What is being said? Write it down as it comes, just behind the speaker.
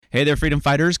Hey there, freedom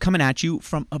fighters, coming at you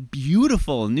from a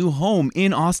beautiful new home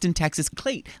in Austin, Texas.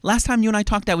 Clate, last time you and I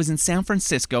talked, I was in San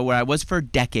Francisco, where I was for a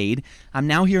decade. I'm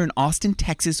now here in Austin,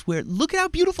 Texas, where look at how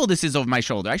beautiful this is over my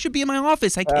shoulder. I should be in my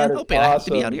office. I That can't is help it. I have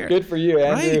to be out awesome. here. Good for you,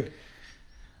 Right? Andrew.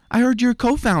 I heard your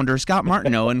co-founder, Scott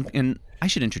Martineau, and I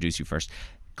should introduce you first.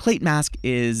 Clate Mask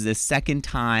is the second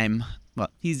time. Well,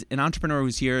 he's an entrepreneur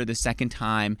who's here the second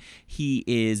time. He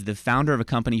is the founder of a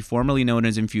company formerly known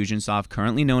as Infusionsoft,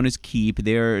 currently known as Keap.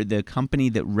 They're the company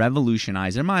that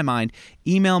revolutionized, in my mind,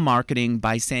 email marketing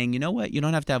by saying, you know what, you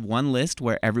don't have to have one list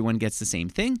where everyone gets the same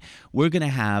thing. We're going to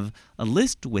have a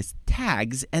list with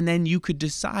tags, and then you could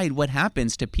decide what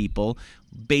happens to people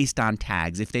based on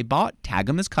tags. If they bought, tag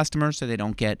them as customers so they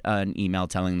don't get an email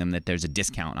telling them that there's a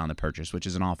discount on the purchase, which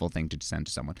is an awful thing to send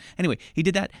to someone. Anyway, he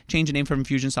did that, changed the name from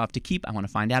Infusionsoft to Keap. I want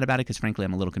to find out about it because, frankly,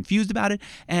 I'm a little confused about it.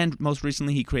 And most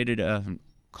recently, he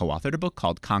co-authored a book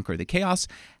called Conquer the Chaos,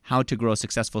 How to Grow a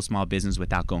Successful Small Business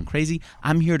Without Going Crazy.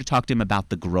 I'm here to talk to him about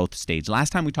the growth stage.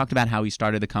 Last time we talked about how he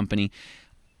started the company.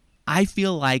 I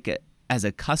feel like as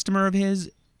a customer of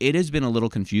his, it has been a little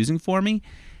confusing for me.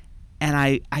 And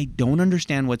I don't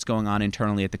understand what's going on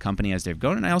internally at the company as they've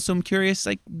grown. And I also am curious,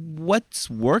 like, what's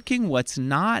working, what's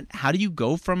not? How do you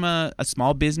go from a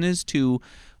small business to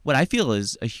what I feel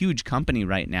is a huge company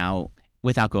right now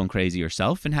without going crazy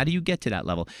yourself? And how do you get to that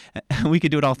level? We could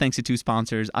do it all thanks to two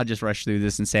sponsors. I'll just rush through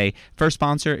this and say, first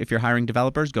sponsor, if you're hiring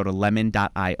developers, go to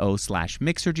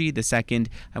lemon.io/Mixergy. The second,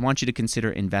 I want you to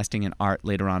consider investing in art.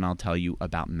 Later on, I'll tell you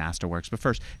about Masterworks. But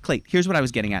first, Clay, here's what I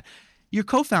was getting at. Your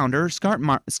co-founder, Scott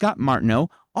Martineau,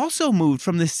 also moved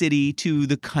from the city to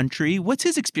the country. What's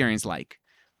his experience like?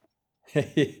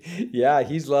 Yeah,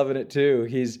 he's loving it too.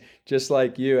 He's just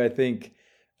like you. I think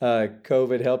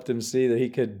COVID helped him see that he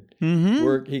could Mm-hmm.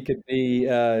 work, he could be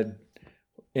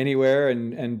anywhere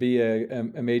and be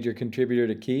a major contributor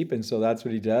to Keap. And so that's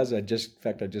what he does. In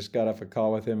fact, I just got off a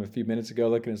call with him a few minutes ago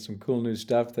looking at some cool new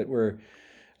stuff that we're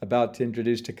about to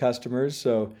introduce to customers.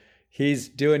 So he's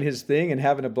doing his thing and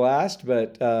having a blast,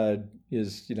 but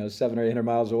is 700 or 800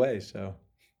 miles away. So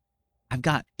I've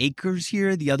got acres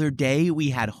here. The other day, we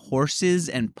had horses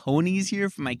and ponies here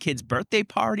for my kid's birthday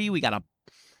party. We got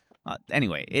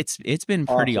anyway, it's been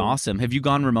pretty awesome. awesome. Have you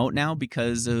gone remote now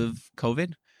because of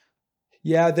COVID?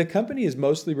 Yeah, the company is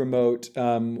mostly remote.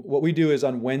 What we do is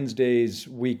on Wednesdays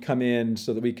we come in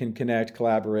so that we can connect,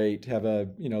 collaborate, have a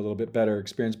little bit better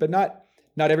experience. But not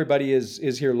everybody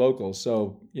is here local.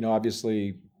 So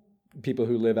obviously people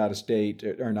who live out of state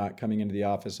are not coming into the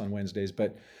office on Wednesdays.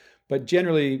 But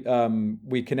generally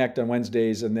we connect on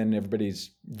Wednesdays, and then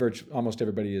almost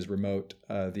everybody is remote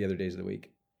the other days of the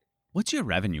week. What's your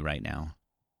revenue right now?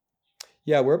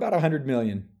 Yeah, we're about 100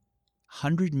 million.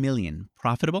 100 million.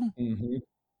 Profitable? Mm-hmm.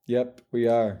 Yep, we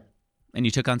are. And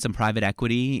you took on some private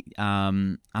equity.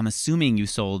 I'm assuming you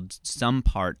sold some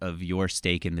part of your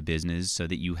stake in the business so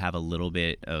that you have a little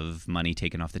bit of money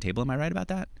taken off the table. Am I right about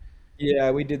that?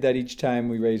 Yeah, we did that each time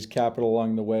we raised capital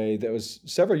along the way. That was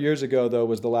several years ago, though,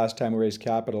 was the last time we raised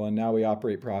capital, and now we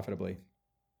operate profitably.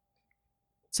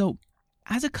 So,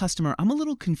 as a customer, I'm a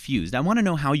little confused. I want to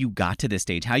know how you got to this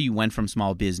stage, how you went from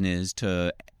small business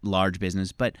to large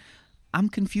business, but I'm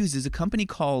confused. Is a company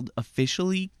called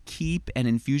officially Keap and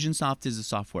Infusionsoft is the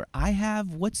software I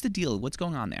have? What's the deal? What's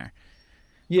going on there?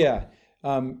 Yeah.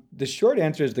 The short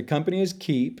answer is the company is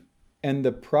Keap, and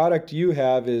the product you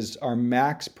have is our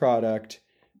Max product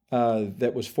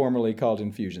that was formerly called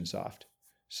Infusionsoft.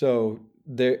 So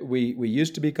we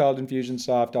used to be called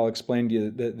Infusionsoft. I'll explain to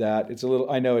you that it's a little.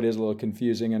 I know it is a little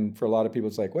confusing, and for a lot of people,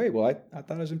 it's like, wait, well, I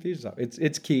thought it was Infusionsoft.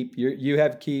 It's Keap. You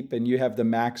have Keap, and you have the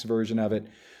Max version of it.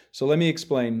 So let me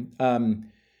explain.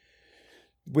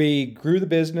 We grew the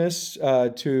business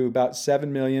to about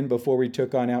 7 million before we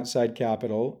took on outside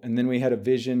capital, and then we had a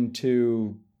vision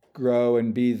to grow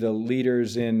and be the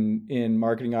leaders in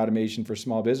marketing automation for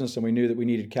small business, and we knew that we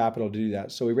needed capital to do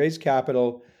that. So we raised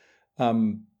capital.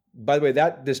 By the way,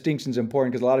 that distinction is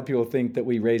important because a lot of people think that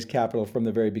we raised capital from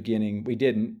the very beginning. We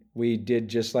didn't. We did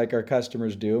just like our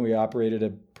customers do. We operated a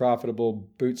profitable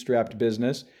bootstrapped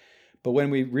business. But when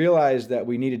we realized that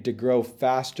we needed to grow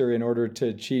faster in order to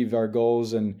achieve our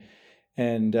goals and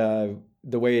the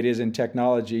way it is in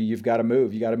technology, you've got to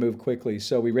move. You got to move quickly.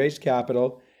 So we raised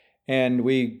capital and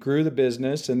we grew the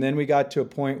business. And then we got to a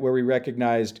point where we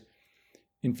recognized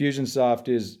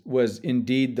Infusionsoft was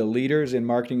indeed the leaders in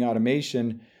marketing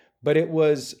automation, but it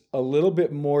was a little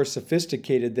bit more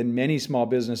sophisticated than many small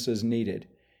businesses needed.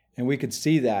 And we could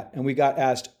see that. And we got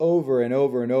asked over and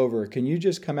over and over, can you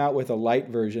just come out with a light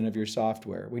version of your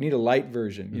software? We need a light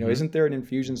version. Mm-hmm. Isn't there an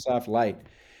Infusionsoft Lite?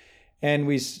 And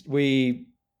we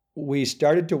we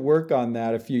started to work on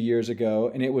that a few years ago,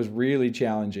 and it was really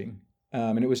challenging.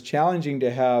 And it was challenging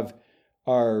to have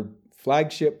our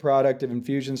flagship product of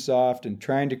Infusionsoft and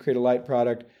trying to create a light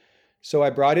product. So I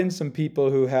brought in some people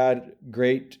who had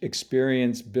great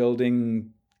experience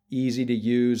building easy to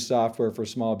use software for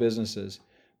small businesses.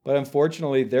 But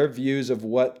unfortunately, their views of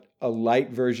what a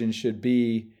light version should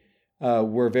be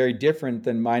were very different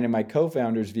than mine and my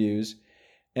co-founders' views.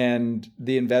 And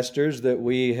the investors that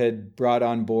we had brought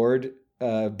on board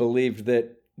believed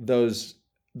that those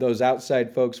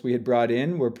outside folks we had brought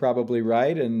in were probably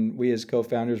right, and we as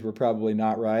co-founders were probably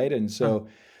not right. And so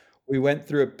we went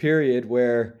through a period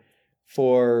where,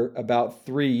 for about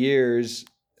 3 years,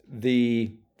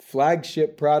 the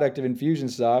flagship product of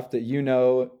Infusionsoft that you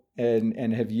know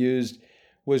and have used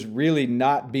was really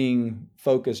not being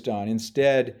focused on.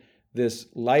 Instead, this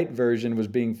light version was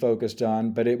being focused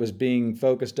on, but it was being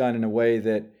focused on in a way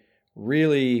that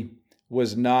really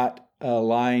was not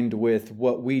aligned with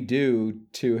what we do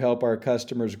to help our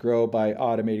customers grow by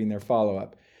automating their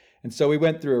follow-up. And so we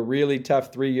went through a really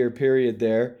tough 3-year period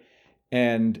there.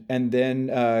 And then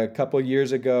a couple of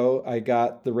years ago, I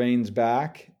got the reins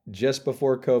back just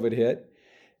before COVID hit.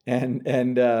 And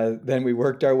then we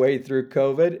worked our way through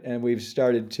COVID, and we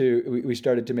started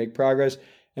to make progress.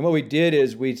 And what we did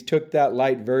is we took that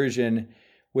light version,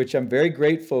 which I'm very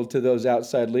grateful to those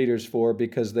outside leaders for,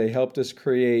 because they helped us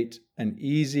create an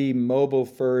easy mobile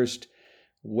first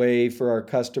way for our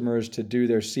customers to do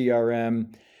their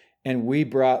CRM. And we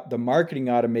brought the marketing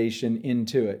automation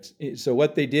into it. So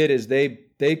what they did is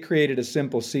they created a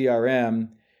simple CRM.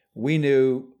 We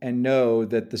knew and know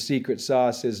that the secret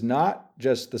sauce is not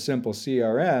just the simple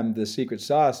CRM. The secret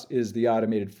sauce is the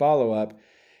automated follow-up.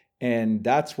 And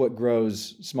that's what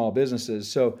grows small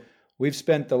businesses. So we've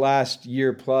spent the last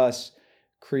year plus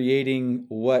creating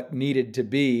what needed to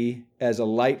be as a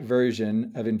light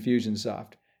version of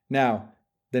Infusionsoft. Now,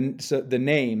 the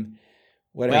name,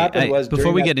 what happened was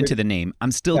before we get into the name,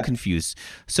 I'm still confused.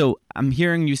 So I'm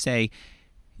hearing you say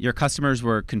your customers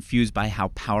were confused by how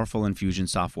powerful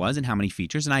Infusionsoft was and how many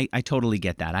features, and I totally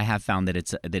get that. I have found that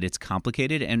it's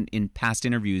complicated, and in past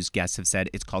interviews, guests have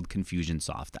said it's called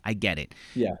Confusionsoft. I get it.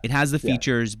 Yeah, it has the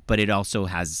features, but it also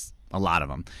has a lot of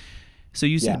them. So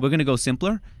you said we're going to go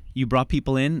simpler. You brought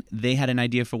people in. They had an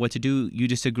idea for what to do. You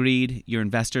disagreed. Your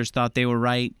investors thought they were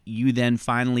right. You then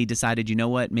finally decided, you know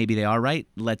what, maybe they are right.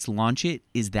 Let's launch it.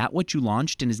 Is that what you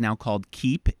launched and is now called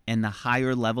Keap? And the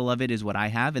higher level of it is what I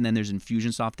have. And then there's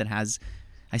Infusionsoft that has,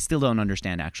 I still don't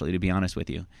understand, actually, to be honest with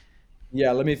you.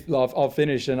 Yeah, I'll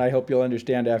finish, and I hope you'll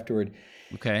understand afterward.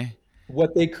 Okay.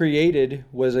 What they created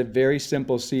was a very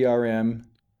simple CRM,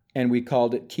 and we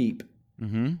called it Keap.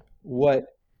 Mm-hmm. What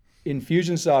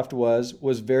Infusionsoft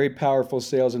was very powerful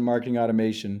sales and marketing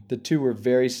automation. The two were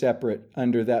very separate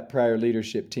under that prior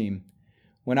leadership team.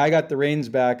 When I got the reins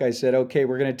back, I said, okay,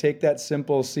 we're going to take that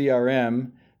simple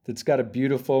CRM that's got a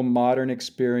beautiful modern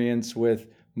experience with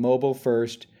mobile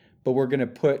first, but we're going to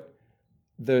put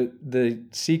the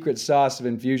secret sauce of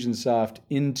Infusionsoft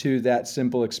into that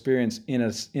simple experience in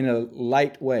a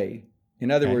light way. In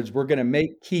other words, we're going to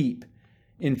make Keap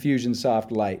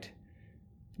Infusionsoft light.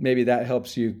 Maybe that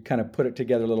helps you kind of put it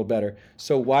together a little better.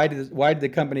 So why did the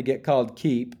company get called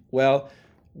Keap? Well,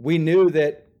 we knew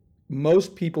that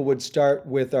most people would start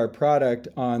with our product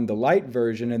on the light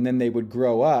version, and then they would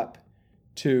grow up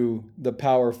to the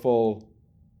powerful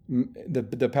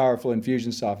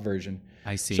Infusionsoft version.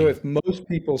 I see. So if most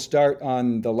people start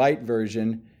on the light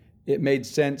version, it made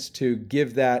sense to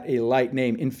give that a light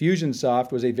name.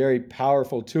 Infusionsoft was a very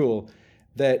powerful tool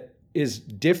that is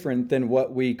different than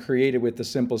what we created with the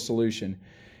simple solution.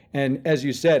 And as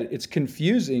you said, it's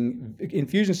confusing.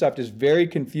 Infusionsoft is very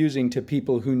confusing to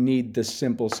people who need the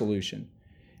simple solution.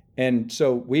 And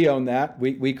so we own that.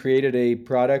 We created a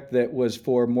product that was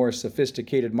for more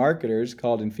sophisticated marketers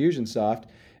called Infusionsoft.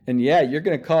 And yeah, you're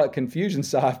going to call it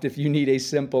Confusionsoft if you need a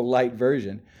simple light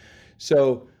version.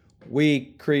 So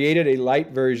we created a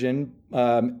light version.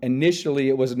 Initially,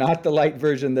 it was not the light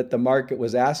version that the market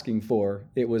was asking for.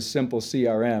 It was simple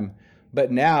CRM.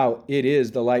 But now it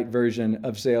is the light version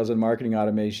of sales and marketing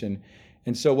automation.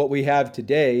 And so what we have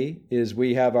today is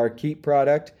we have our Keap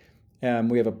product.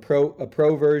 We have a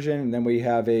pro version, and then we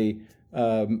have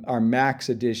our Max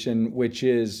edition, which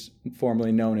is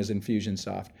formerly known as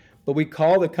Infusionsoft. But we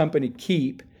call the company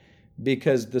Keap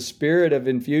because the spirit of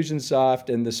Infusionsoft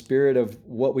and the spirit of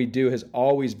what we do has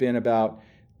always been about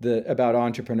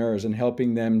entrepreneurs and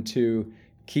helping them to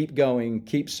keep going,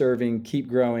 keep serving, keep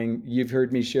growing. You've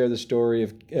heard me share the story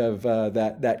of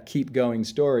that keep going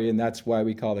story, and that's why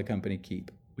we call the company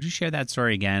Keap. Would you share that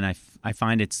story again? I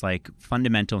find it's like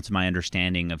fundamental to my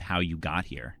understanding of how you got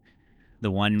here.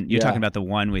 The one you're talking Yeah. about, the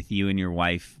one with you and your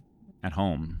wife at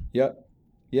home. Yep.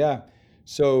 Yeah.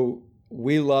 So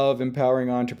we love empowering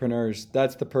entrepreneurs.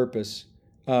 That's the purpose.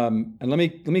 And let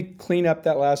me clean up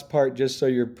that last part just so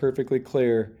you're perfectly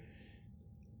clear.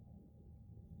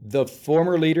 The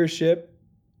former leadership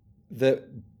that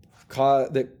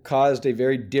that caused a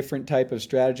very different type of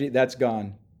strategy, that's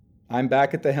gone. I'm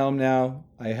back at the helm now.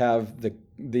 I have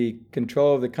the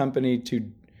control of the company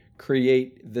to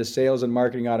create the sales and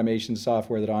marketing automation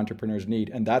software that entrepreneurs need,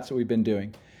 and that's what we've been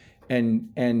doing.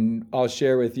 And I'll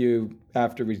share with you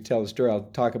after we tell the story. I'll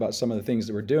talk about some of the things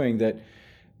that we're doing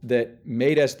that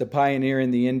made us the pioneer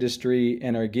in the industry,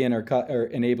 and are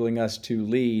enabling us to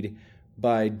lead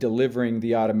by delivering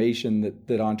the automation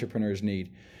that entrepreneurs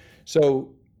need.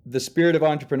 So the spirit of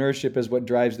entrepreneurship is what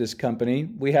drives this company.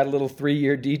 We had a little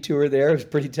 3-year detour there. It was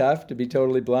pretty tough, to be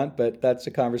totally blunt, but that's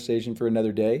a conversation for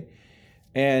another day.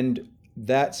 And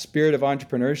that spirit of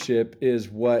entrepreneurship is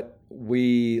what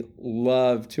we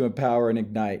love to empower and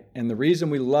ignite. And the reason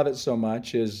we love it so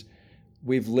much is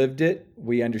we've lived it,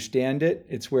 we understand it.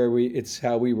 It's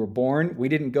how we were born. We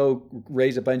didn't go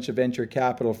raise a bunch of venture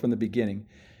capital from the beginning.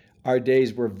 Our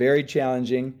days were very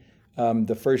challenging.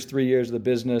 The first 3 years of the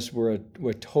business were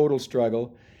a total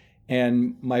struggle.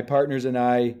 And my partners and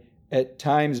I, at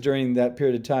times during that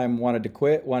period of time, wanted to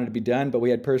quit, wanted to be done, but we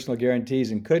had personal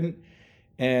guarantees and couldn't.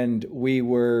 And we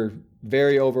were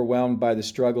very overwhelmed by the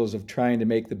struggles of trying to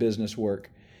make the business work.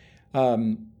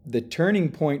 The turning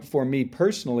point for me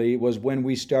personally was when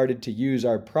we started to use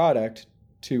our product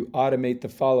to automate the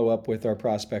follow-up with our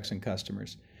prospects and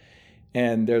customers.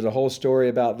 And there's a whole story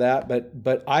about that,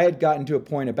 but I had gotten to a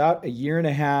point about a year and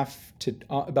a half to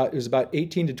it was about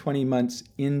 18 to 20 months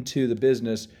into the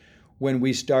business when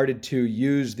we started to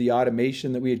use the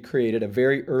automation that we had created, a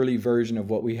very early version of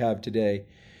what we have today.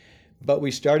 But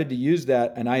we started to use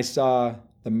that, and I saw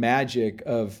the magic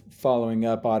of following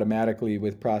up automatically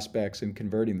with prospects and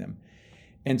converting them.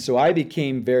 And so I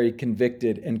became very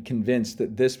convicted and convinced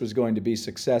that this was going to be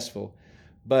successful.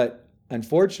 But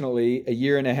unfortunately, a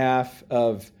year and a half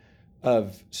of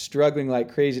struggling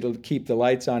like crazy to keep the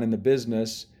lights on in the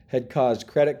business had caused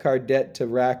credit card debt to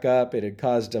rack up. It had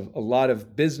caused a lot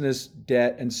of business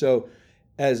debt. And so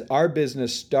as our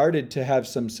business started to have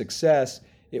some success,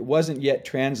 it wasn't yet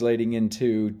translating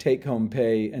into take-home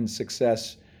pay and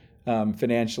success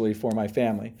financially for my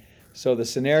family. So the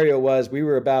scenario was we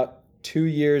were about 2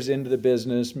 years into the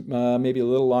business, maybe a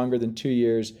little longer than 2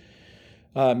 years.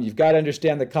 You've got to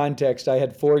understand the context. I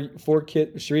had four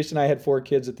kids. Sharice and I had 4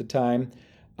 kids at the time.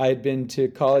 I had been to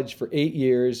college for 8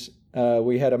 years.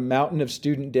 We had a mountain of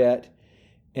student debt,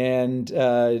 and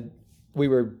we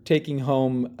were taking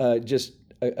home just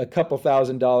a couple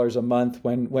 $1,000s a month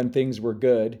when things were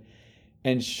good,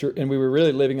 and we were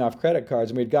really living off credit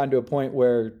cards. And we'd gotten to a point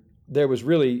where there was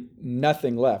really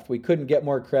nothing left. We couldn't get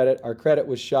more credit. Our credit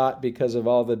was shot because of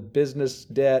all the business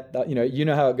debt. You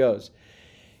know how it goes.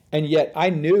 And yet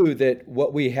I knew that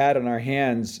what we had on our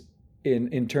hands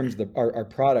in terms of our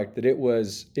product, that it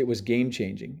was game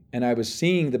changing. And I was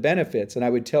seeing the benefits. And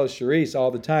I would tell Sharice all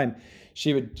the time,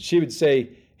 she would say,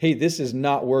 "Hey, this is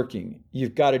not working.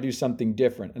 You've got to do something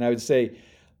different." And I would say,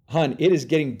 "Hun, it is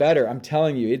getting better. I'm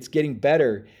telling you, it's getting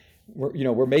better.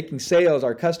 We're making sales.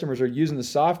 Our customers are using the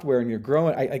software, and you're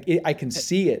growing. I can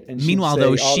see it." And meanwhile,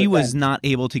 though, she was not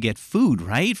able to get food,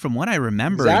 right? From what I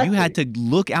remember, exactly. You had to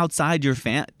look outside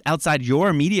your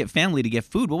immediate family to get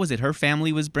food. What was it? Her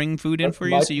family was bringing food in for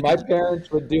you, so you my could.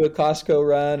 parents would do a Costco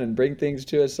run and bring things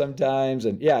to us sometimes,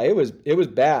 and yeah, it was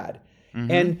bad.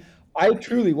 Mm-hmm. And I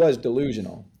truly was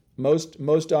delusional.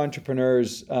 Most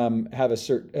entrepreneurs have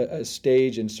a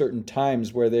stage in certain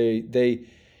times where they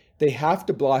have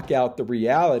to block out the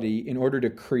reality in order to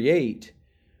create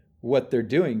what they're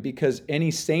doing, because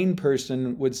any sane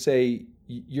person would say,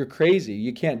 "You're crazy.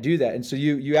 You can't do that." And so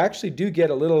you actually do get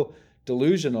a little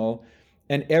delusional,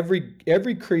 and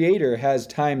every creator has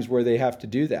times where they have to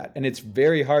do that. And it's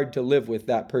very hard to live with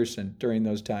that person during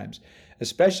those times,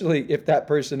 especially if that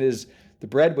person is the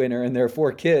breadwinner and there are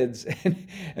 4 kids.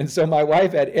 And so my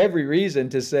wife had every reason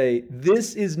to say,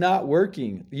 "This is not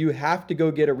working. You have to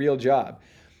go get a real job."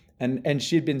 And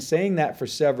she'd been saying that for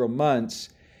several months,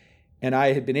 and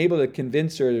I had been able to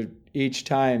convince her each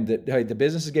time that, "Hey, the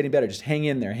business is getting better. Just hang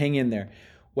in there, hang in there."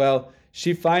 Well,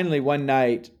 she finally one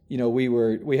night,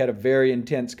 we had a very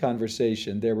intense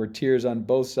conversation. There were tears on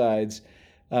both sides,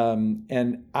 and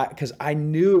because I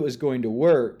knew it was going to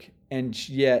work, and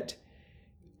yet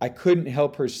I couldn't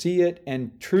help her see it,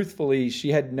 and truthfully,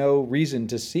 she had no reason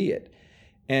to see it.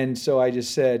 And so I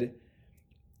just said,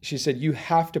 she said, "You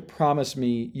have to promise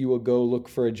me you will go look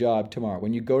for a job tomorrow.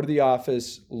 When you go to the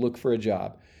office, look for a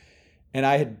job." And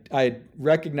I had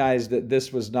recognized that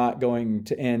this was not going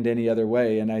to end any other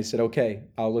way. And I said, okay,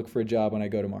 I'll look for a job when I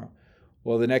go tomorrow.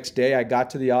 Well, the next day I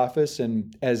got to the office,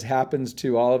 and as happens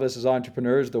to all of us as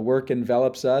entrepreneurs, the work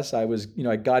envelops us. I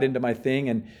got into my thing,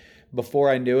 and before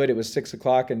I knew it, it was 6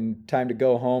 o'clock and time to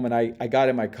go home. And I got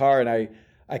in my car, and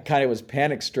I kind of was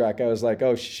panic struck. I was like,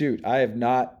 oh shoot, I have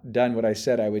not done what I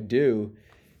said I would do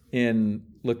in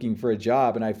looking for a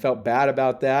job. And I felt bad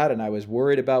about that. And I was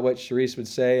worried about what Charisse would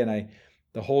say. And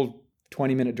the whole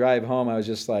 20-minute drive home, I was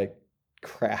just like,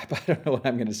 crap, I don't know what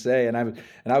I'm going to say. And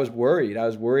I was worried. I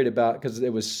was worried about, because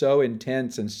it was so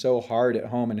intense and so hard at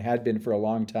home and had been for a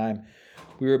long time.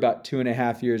 We were about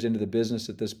 2.5 years into the business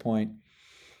at this point.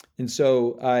 And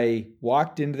so I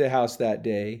walked into the house that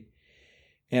day,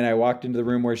 and I walked into the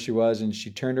room where she was, and she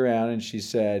turned around and she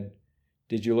said,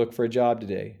 "Did you look for a job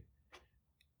today?"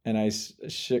 And I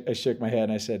shook my head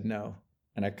and I said, "No."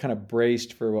 And I kind of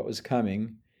braced for what was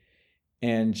coming.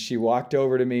 And she walked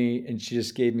over to me and she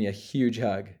just gave me a huge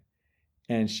hug.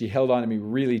 And she held on to me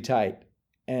really tight.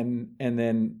 And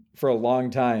then for a long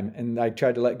time, and I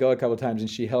tried to let go a couple of times, and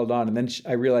she held on. And then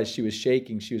I realized she was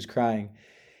shaking, she was crying.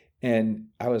 And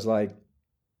I was like,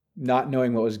 not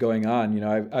knowing what was going on.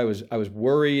 I was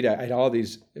worried. I had all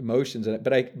these emotions,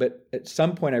 but at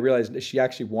some point I realized that she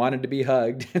actually wanted to be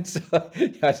hugged, and so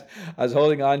I was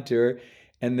holding on to her,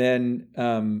 and then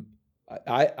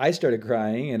I started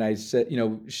crying, and I said,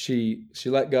 she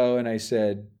let go, and I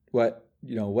said, what's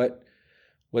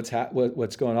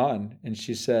going on? And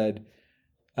she said,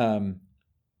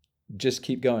 just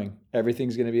keep going.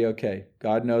 Everything's going to be okay.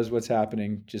 God knows what's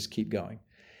happening. Just keep going.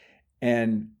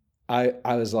 And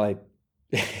I was like,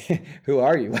 who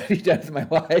are you? What have you done with my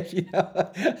life?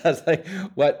 I was like,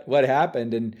 what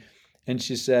happened? And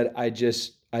she said, I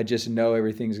just know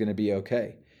everything's going to be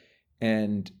okay.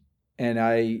 And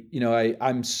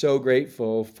I'm so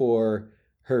grateful for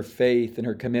her faith and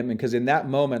her commitment, because in that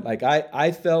moment, like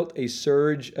I felt a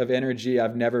surge of energy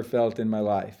I've never felt in my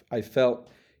life. I felt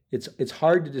it's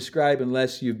hard to describe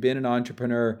unless you've been an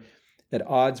entrepreneur at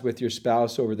odds with your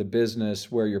spouse over the business,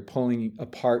 where you're pulling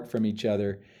apart from each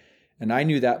other. And I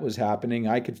knew that was happening.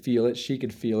 I could feel it. She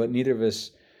could feel it. Neither of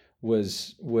us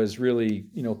was really,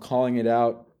 calling it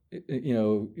out,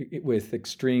 with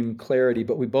extreme clarity,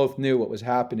 but we both knew what was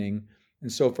happening. And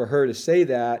so for her to say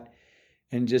that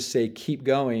and just say, keep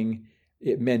going,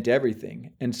 it meant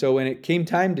everything. And so when it came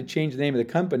time to change the name of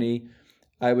the company,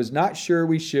 I was not sure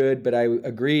we should, but I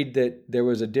agreed that there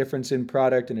was a difference in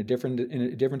product and a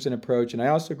difference in approach. And I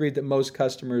also agreed that most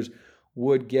customers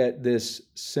would get this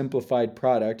simplified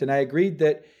product. And I agreed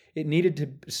that it needed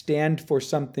to stand for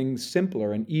something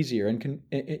simpler and easier. And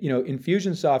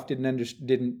Infusionsoft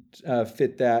didn't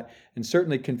fit that, and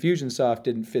certainly Confusionsoft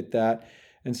didn't fit that.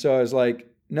 And so I was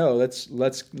like, no, let's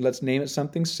name it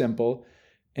something simple.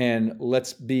 And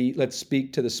let's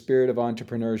speak to the spirit of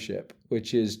entrepreneurship,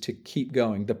 which is to keep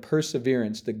going, the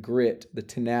perseverance, the grit, the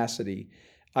tenacity.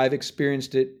 I've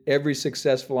experienced it. Every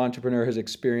successful entrepreneur has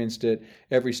experienced it.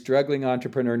 Every struggling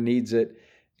entrepreneur needs it.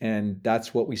 And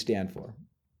that's what we stand for.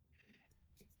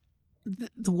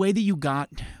 The way that you got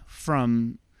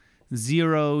from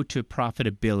zero to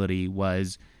profitability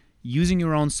was using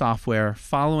your own software,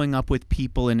 following up with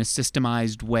people in a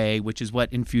systemized way, which is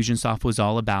what Infusionsoft was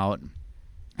all about.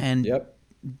 And Yep.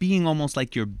 being almost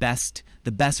like the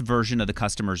best version of the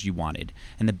customers you wanted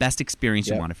and the best experience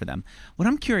you wanted for them. What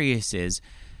I'm curious is,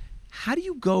 how do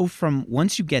you go from,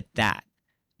 once you get that,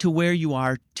 to where you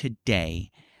are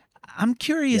today? I'm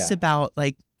curious about,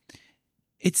 like,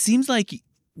 it seems like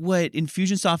what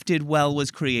Infusionsoft did well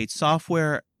was create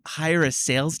software, hire a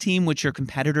sales team, which your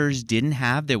competitors didn't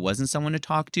have. There wasn't someone to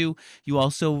talk to. You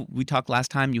also, we talked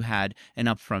last time, you had an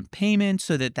upfront payment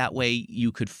so that way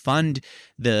you could fund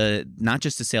not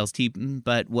just the sales team,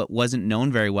 but what wasn't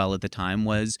known very well at the time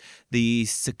was the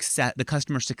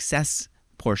customer success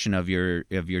portion of your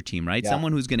team, right? Yeah.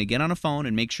 Someone who's going to get on a phone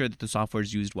and make sure that the software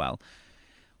is used well.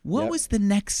 What was the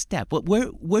next step?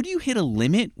 Where do you hit a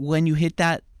limit when you hit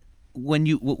that,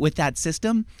 with that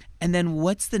system? And then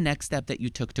what's the next step that you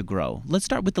took to grow? Let's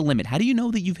start with the limit. How do you know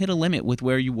that you've hit a limit with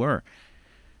where you were?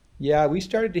 Yeah, we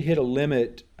started to hit a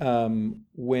limit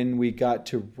when we got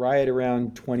to right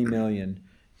around 20 million.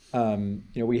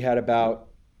 We had about,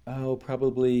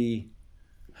 probably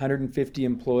 150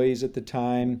 employees at the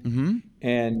time. Mm-hmm.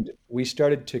 And we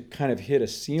started to kind of hit a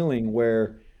ceiling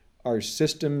where our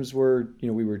systems were,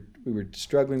 we we were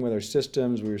struggling with our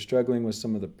systems. We were struggling with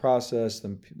some of the process,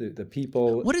 the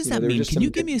people. What does that mean? Can you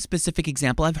give me a specific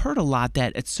example? I've heard a lot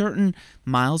that at certain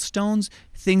milestones,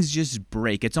 things just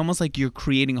break. It's almost like you're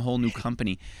creating a whole new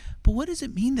company. But what does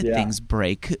it mean that things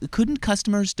break? Couldn't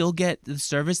customers still get the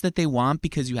service that they want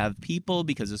because you have people,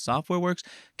 because the software works?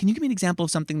 Can you give me an example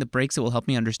of something that breaks that will help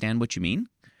me understand what you mean?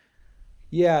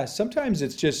 Yeah, sometimes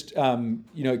it's just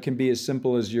it can be as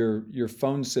simple as your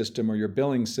phone system or your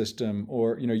billing system,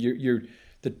 or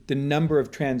the number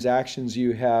of transactions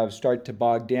you have start to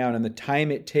bog down, and the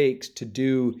time it takes to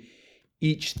do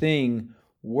each thing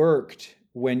worked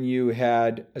when you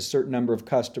had a certain number of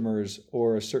customers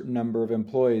or a certain number of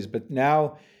employees. But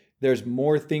now there's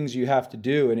more things you have to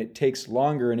do, and it takes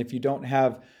longer. And if you don't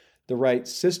have the right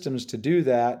systems to do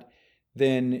that,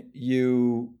 then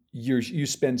you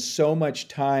spend so much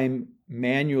time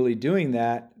manually doing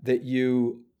that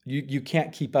you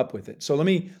can't keep up with it. So let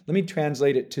me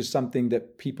translate it to something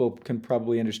that people can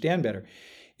probably understand better.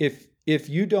 If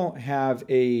you don't have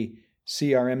a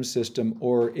CRM system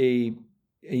or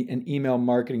an email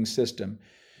marketing system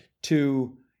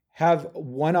to have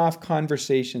one-off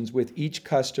conversations with each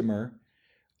customer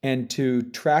and to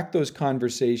track those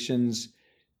conversations,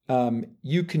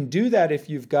 you can do that if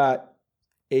you've got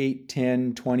 8,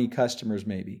 10, 20 customers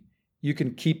maybe. You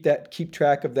can keep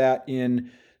track of that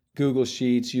in Google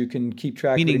Sheets. You can keep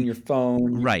track of it in your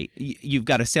phone. Right. You've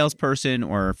got a salesperson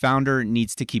or founder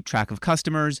needs to keep track of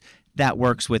customers. That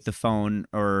works with the phone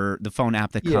or the phone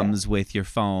app that comes with your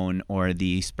phone or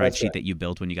the spreadsheet that you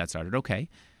built when you got started. Okay.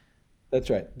 That's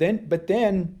right.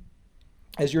 Then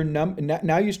as your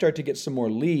now you start to get some more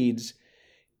leads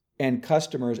and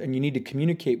customers, and you need to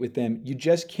communicate with them. You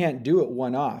just can't do it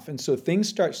one off, and so things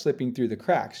start slipping through the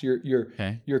cracks.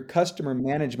 Your customer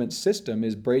management system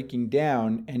is breaking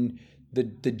down, and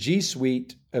the G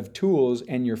Suite of tools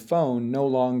and your phone no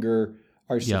longer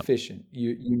are sufficient.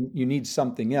 You need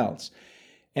something else,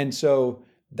 and so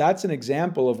that's an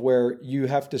example of where you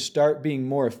have to start being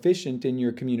more efficient in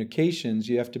your communications.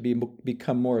 You have to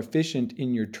become more efficient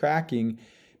in your tracking.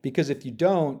 Because if you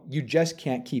don't, you just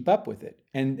can't keep up with it.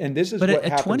 And this is what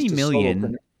happens 20 to million,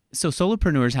 solopreneurs. So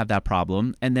solopreneurs have that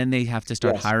problem, and then they have to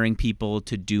start hiring people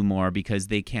to do more because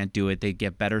they can't do it. They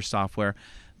get better software.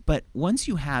 But once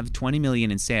you have 20 million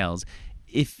in sales,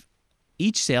 if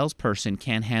each salesperson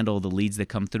can't handle the leads that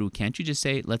come through, can't you just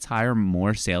say, let's hire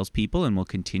more salespeople and we'll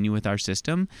continue with our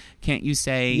system? Can't you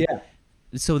say,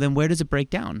 so then where does it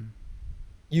break down?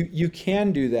 You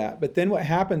can do that, but then what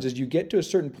happens is you get to a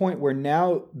certain point where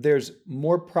now there's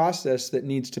more process that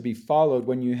needs to be followed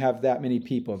when you have that many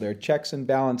people. There are checks and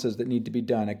balances that need to be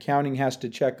done. Accounting has to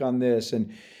check on this,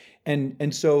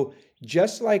 and so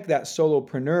just like that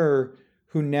solopreneur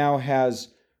who now has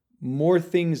more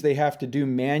things they have to do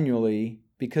manually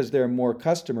because there are more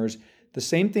customers, the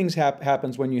same things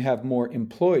happens when you have more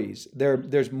employees.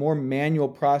 There's more manual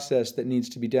process that needs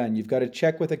to be done. You've got to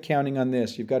check with accounting on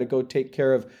this. You've got to go take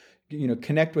care of,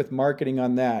 connect with marketing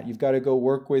on that. You've got to go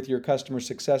work with your customer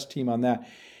success team on that.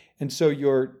 And so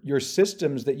your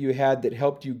systems that you had that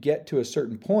helped you get to a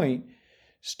certain point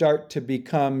start to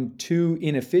become too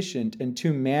inefficient and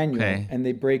too manual, and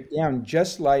they break down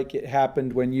just like it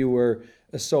happened when you were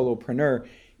a solopreneur.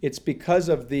 It's because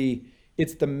of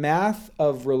it's the math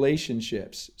of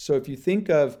relationships. So if you think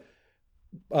of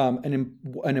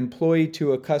an employee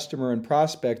to a customer and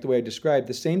prospect, the way I described,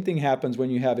 the same thing happens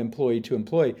when you have employee to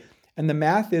employee. And the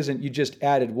math isn't you just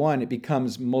added one, it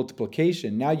becomes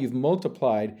multiplication. Now you've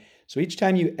multiplied. So each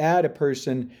time you add a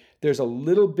person, there's a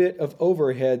little bit of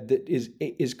overhead that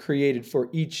is created for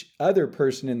each other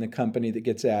person in the company that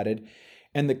gets added.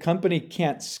 And the company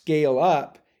can't scale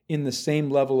up in the same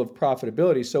level of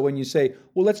profitability. So when you say,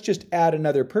 well, let's just add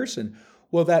another person,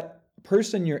 well, that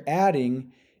person you're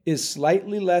adding is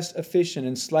slightly less efficient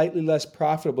and slightly less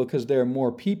profitable because there are more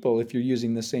people if you're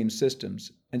using the same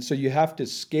systems. And so you have to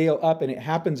scale up, and it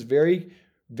happens very,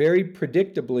 very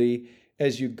predictably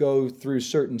as you go through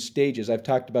certain stages. I've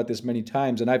talked about this many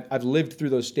times, and I've lived through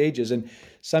those stages. And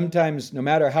sometimes, no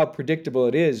matter how predictable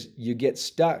it is, you get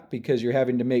stuck because you're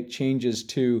having to make changes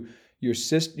to your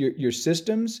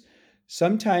systems.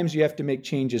 Sometimes you have to make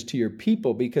changes to your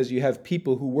people because you have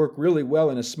people who work really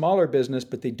well in a smaller business,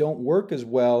 but they don't work as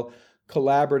well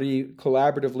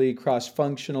collaboratively,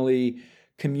 cross-functionally,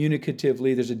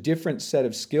 communicatively. There's a different set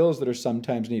of skills that are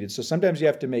sometimes needed. So sometimes you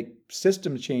have to make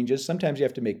system changes. Sometimes you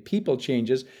have to make people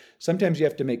changes. Sometimes you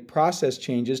have to make process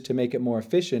changes to make it more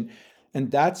efficient. And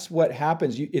that's what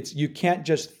happens. You can't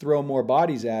just throw more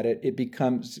bodies at it. It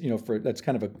becomes, that's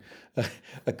kind of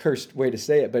a cursed way to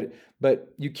say it,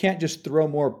 but you can't just throw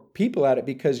more people at it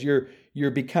because you're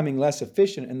you're becoming less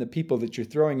efficient, and the people that you're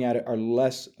throwing at it are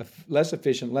less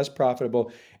efficient, less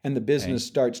profitable, and the Okay. business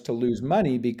starts to lose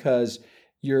money because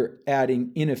you're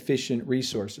adding inefficient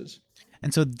resources.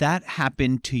 And so that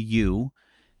happened to you.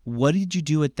 What did you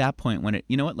do at that point when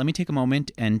you know what, let me take a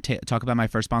moment and talk about my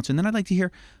first sponsor. And then I'd like to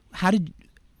hear how did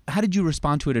you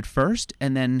respond to it at first,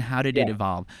 and then how did it Yeah,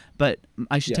 evolve? But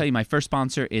I should yeah. tell you, my first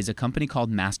sponsor is a company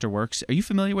called Masterworks. Are you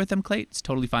familiar with them, Clate? It's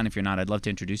totally fine if you're not. I'd love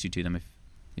to introduce you to them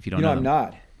if you don't know I'm them.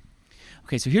 not.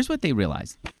 Okay, so here's what they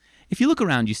realized. If you look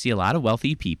around, you see a lot of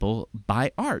wealthy people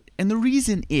buy art. And the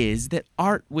reason is that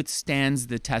art withstands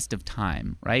the test of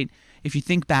time, right? If you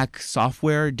think back,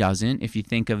 software doesn't. If you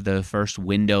think of the first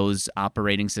Windows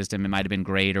operating system, it might have been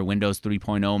great, or Windows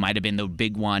 3.0 might have been the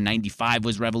big one. 95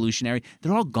 was revolutionary.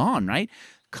 They're all gone, right?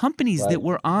 Companies that Right,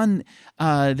 were on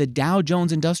the Dow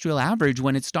Jones Industrial Average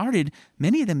when it started,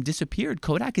 many of them disappeared.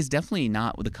 Kodak is definitely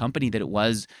not the company that it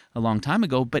was a long time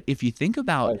ago. But if you think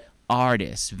about right.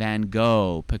 artists, Van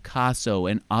Gogh, Picasso,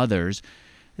 and others,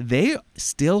 they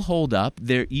still hold up.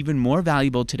 They're even more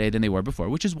valuable today than they were before,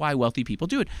 which is why wealthy people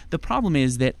do it. The problem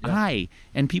is that Yeah. I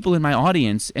and people in my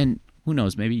audience, and who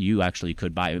knows, maybe you actually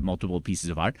could buy multiple pieces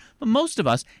of art, but most of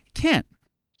us can't.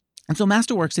 And so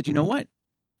Masterworks said, you know what?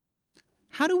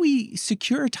 How do we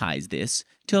securitize this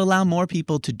to allow more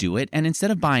people to do it? And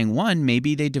instead of buying one,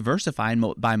 maybe they diversify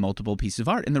and buy multiple pieces of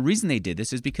art. And the reason they did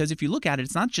this is because if you look at it,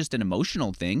 it's not just an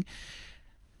emotional thing.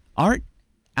 Art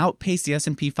outpaced the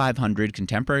S&P 500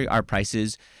 contemporary art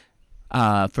prices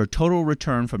for total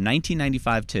return from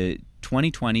 1995 to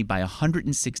 2020 by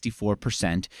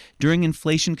 164%. During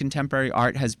inflation, contemporary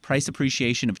art has price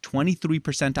appreciation of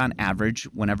 23% on average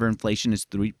whenever inflation is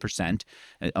 3%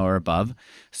 or above.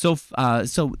 So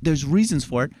there's reasons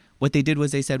for it. What they did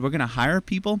was they said, we're going to hire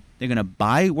people, they're going to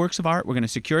buy works of art, we're going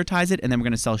to securitize it, and then we're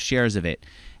going to sell shares of it.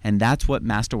 And that's what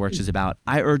Masterworks is about.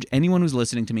 I urge anyone who's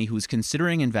listening to me who's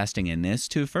considering investing in this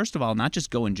to, first of all, not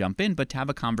just go and jump in, but to have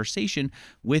a conversation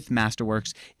with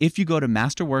Masterworks. If you go to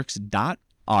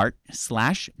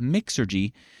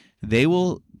masterworks.art/Mixergy, they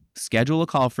will schedule a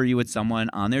call for you with someone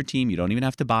on their team. You don't even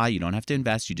have to buy. You don't have to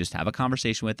invest. You just have a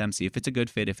conversation with them, see if it's a good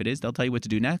fit. If it is, they'll tell you what to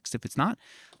do next. If it's not,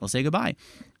 they'll say goodbye.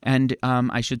 And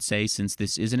I should say, since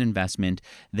this is an investment,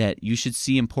 that you should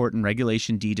see important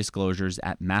Regulation D disclosures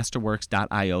at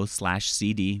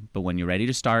masterworks.io/CD. But when you're ready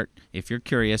to start, if you're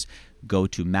curious, go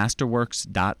to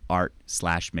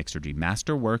masterworks.art/Mixergy.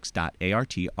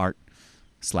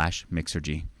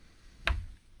 masterworks.art/Mixergy.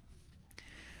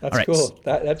 All That's right. cool.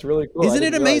 That's really cool. I Isn't it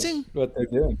didn't realize amazing? what they're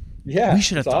doing. Yeah, We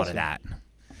should have it's thought of awesome.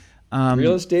 that.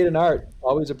 Real Um, estate and art,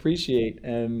 always appreciate,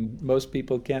 and most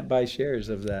people can't buy shares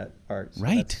of that art. So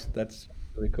right. that's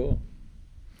really cool.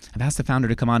 I've asked the founder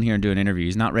to come on here and do an interview.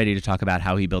 He's not ready to talk about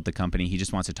how he built the company. He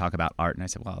just wants to talk about art. And I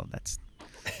said, well, that's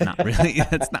not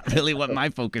really what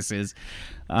my focus is.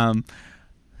 Um,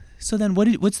 so then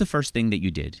what's the first thing that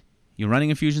you did? You're running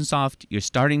Infusionsoft. You're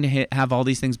starting to have all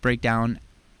these things break down.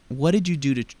 What did you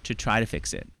do to try to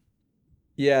fix it?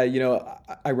 Yeah,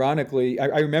 ironically,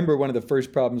 I remember one of the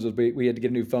first problems was we had to get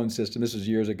a new phone system. This was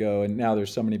years ago, and now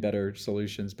there's so many better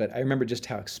solutions. But I remember just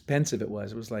how expensive it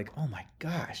was. It was like, oh my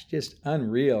gosh, just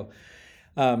unreal.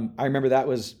 I remember that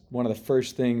was one of the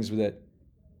first things that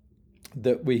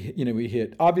we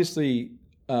hit. Obviously,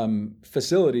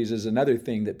 facilities is another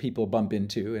thing that people bump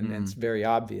into, and it's very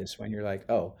obvious when you're like,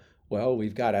 oh, well,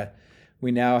 we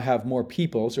now have more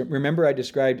people. So remember I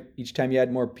described each time you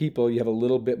add more people, you have a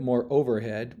little bit more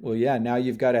overhead. Well, yeah, now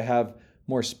you've got to have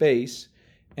more space.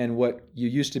 And what you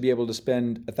used to be able to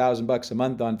spend $1,000 a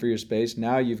month on for your space,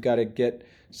 now you've got to get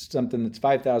something that's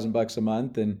 $5,000 a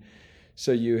month. And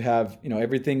so you have,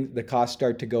 everything, the costs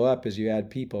start to go up as you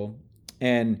add people.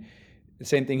 And the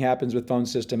same thing happens with phone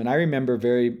system. And I remember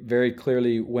very, very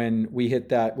clearly when we hit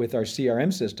that with our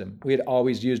CRM system. We had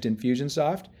always used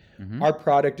Infusionsoft. Mm-hmm. Our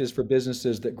product is for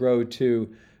businesses that grow to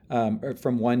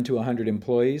from 1 to 100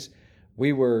 employees.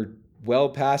 We were well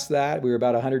past that. We were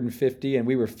about 150, and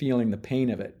we were feeling the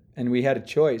pain of it. And we had a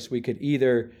choice. We could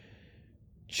either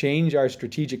change our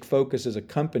strategic focus as a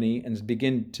company and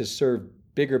begin to serve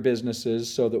bigger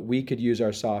businesses so that we could use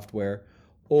our software,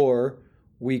 or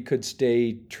we could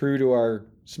stay true to our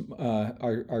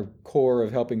core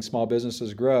of helping small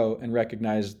businesses grow and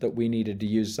recognize that we needed to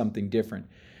use something different.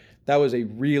 That was a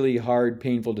really hard,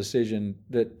 painful decision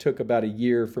that took about a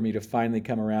year for me to finally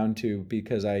come around to,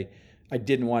 because I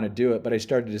didn't want to do it, but I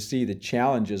started to see the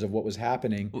challenges of what was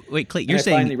happening. Wait, Clay, And you're I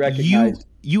saying finally recognized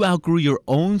you outgrew your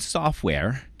own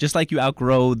software, just like you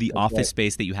outgrow the that's office right.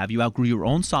 space that you have. You outgrew your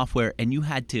own software, and you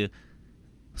had to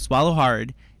swallow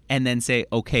hard and then say,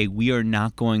 okay, we are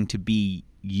not going to be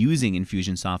using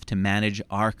Infusionsoft to manage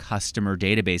our customer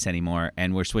database anymore,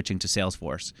 and we're switching to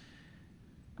Salesforce.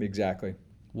 Exactly.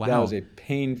 That was Wow. a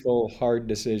painful, hard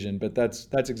decision, but that's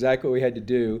exactly what we had to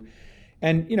do.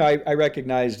 And I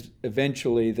recognized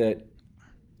eventually that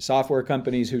software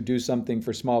companies who do something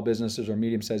for small businesses or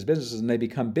medium-sized businesses and they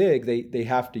become big, they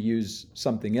have to use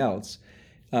something else.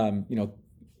 Um, you know,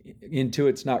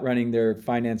 Intuit's not running their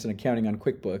finance and accounting on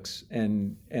QuickBooks,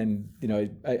 and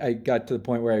I got to the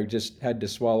point where I just had to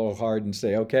swallow hard and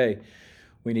say, okay,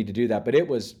 we need to do that. But it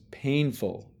was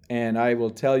painful, and I will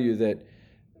tell you that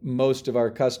most of our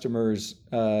customers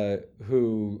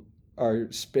who are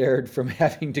spared from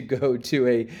having to go to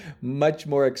a much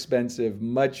more expensive,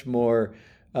 much more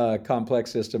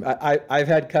complex system. I've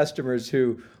had customers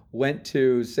who went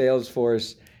to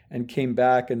Salesforce and came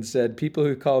back and said, people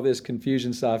who call this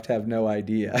Confusionsoft have no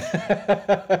idea.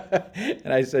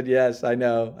 And I said, yes, I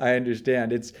know, I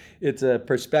understand. It's a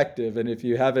perspective, and if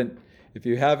you haven't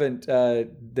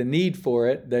the need for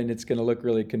it, then it's going to look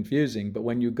really confusing. But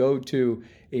when you go to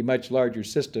a much larger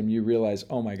system, you realize,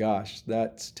 oh my gosh,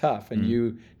 that's tough. And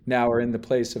you now are in the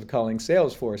place of calling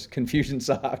Salesforce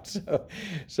Confusionsoft.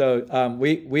 So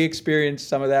we experienced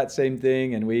some of that same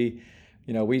thing, and we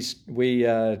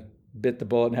bit the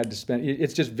bullet and had to spend.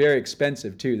 It's just very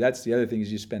expensive too. That's the other thing, is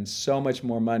you spend so much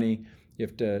more money. You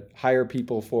have to hire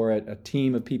people for it, a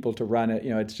team of people to run it.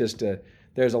 It's just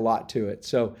there's a lot to it.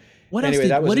 So What else anyway,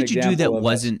 that was what an did you do that example of us.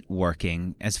 wasn't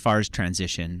working as far as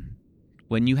transition?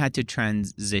 When you had to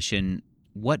transition,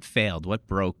 what failed? What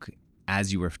broke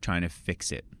as you were trying to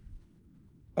fix it?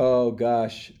 Oh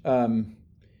gosh,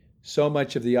 so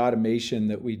much of the automation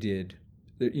that we did.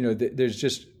 There's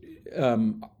just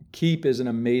Keap is an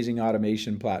amazing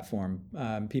automation platform.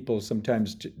 People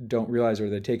sometimes don't realize, or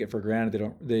they take it for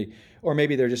granted. Or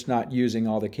maybe they're just not using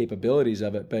all the capabilities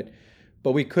of it.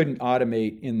 But we couldn't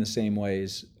automate in the same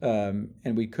ways,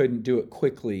 and we couldn't do it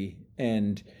quickly.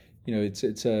 And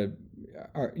it's a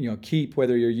Keap,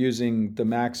 whether you're using the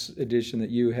Max edition that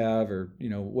you have, or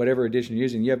whatever edition you're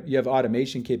using, you have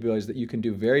automation capabilities that you can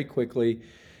do very quickly,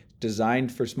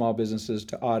 designed for small businesses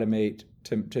to automate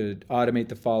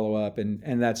the follow up, and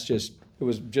it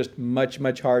was just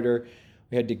much harder.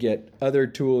 We had to get other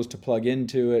tools to plug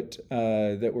into it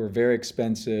that were very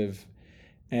expensive,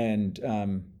 and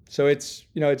so it's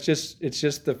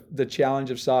just the challenge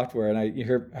of software. And I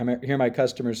hear my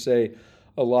customers say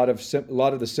a lot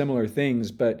of the similar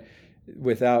things, but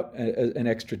without an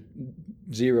extra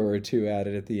zero or two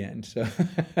added at the end. So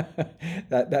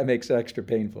that makes it extra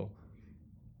painful.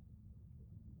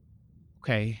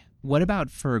 Okay. What about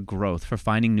for growth, for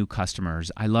finding new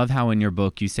customers? I love how in your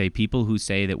book you say people who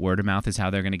say that word of mouth is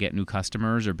how they're going to get new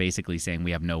customers are basically saying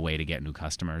we have no way to get new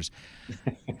customers.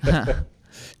 Yeah,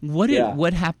 What yeah.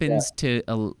 happens to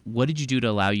what did you do to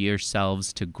allow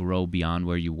yourselves to grow beyond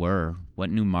where you were? What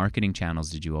new marketing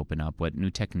channels did you open up? What new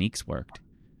techniques worked?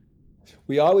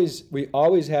 We always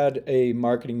had a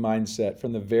marketing mindset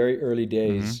from the very early Hmm.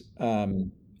 days,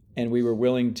 and we were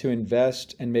willing to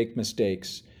invest and make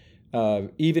mistakes.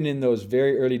 Even in those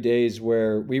very early days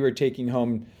where we were taking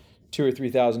home $2,000 or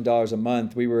 $3,000 a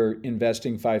month, we were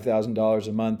investing $5,000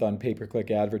 a month on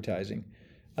pay-per-click advertising.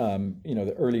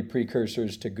 The early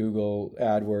precursors to Google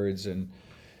AdWords and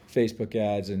Facebook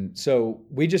ads. And so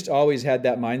we just always had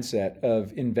that mindset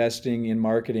of investing in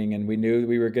marketing, and we knew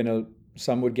we were going to,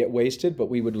 some would get wasted, but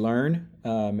we would learn,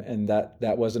 and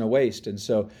that wasn't a waste. And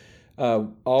so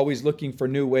always looking for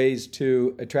new ways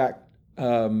to attract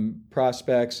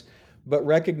prospects, but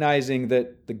recognizing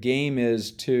that the game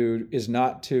is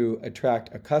not to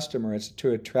attract a customer, it's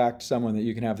to attract someone that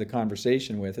you can have the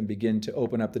conversation with and begin to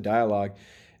open up the dialogue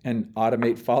and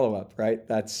automate follow up. Right?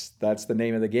 That's the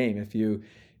name of the game. If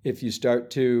you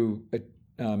start to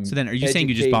So then are you saying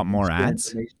you just educate bought and more share ads?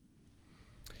 information.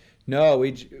 No,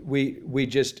 we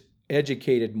just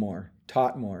educated more,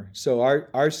 taught more. So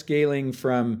our scaling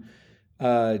from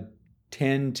uh,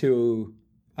 10 to,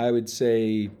 I would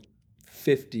say,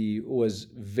 50 was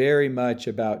very much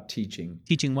about Teaching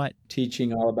what?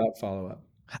 teaching all about follow up.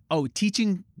 Oh,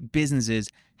 teaching businesses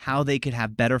how they could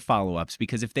have better follow-ups,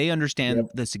 because if they understand Yep,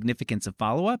 the significance of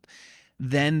follow-up,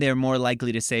 then they're more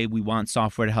likely to say we want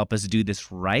software to help us do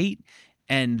this right,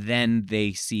 and then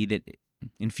they see that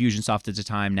Infusionsoft at the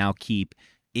time, now Keap,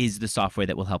 is the software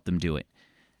that will help them do it.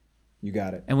 you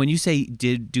got it. And when you say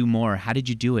did do more, how did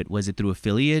you do it? Was it through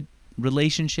affiliate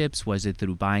relationships? Was it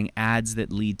through buying ads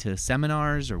that lead to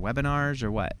seminars or webinars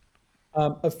or what?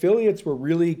 Affiliates were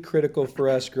really critical for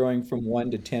us growing from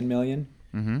 1 to 10 million.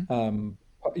 Mm-hmm. Um,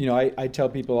 I tell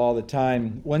people all the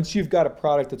time, once you've got a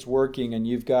product that's working and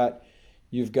you've got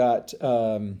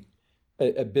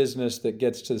a business that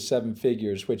gets to seven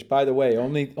figures, which by the way,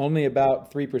 only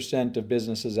about 3% of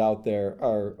businesses out there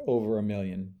are over a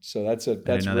million. So I didn't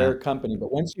that's know rare that. company.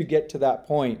 But once you get to that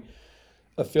point,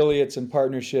 affiliates and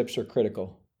partnerships are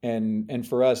critical. And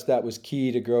for us, that was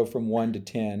key to grow from one to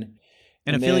 10.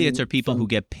 And And affiliates are then people who from,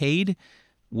 get paid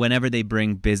whenever they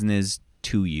bring business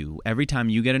to you. Every time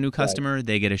you get a new right. customer,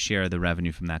 they get a share of the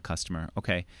revenue from that customer.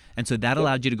 Okay. And so that Yep.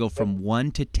 allowed you to go Yep. from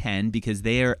 1 to 10 because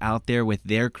they are out there with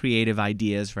their creative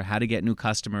ideas for how to get new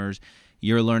customers.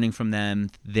 You're learning from them.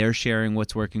 They're sharing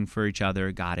what's working for each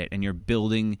other. Got it. And you're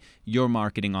building your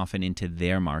marketing often into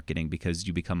their marketing because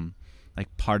you become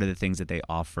like part of the things that they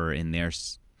offer in their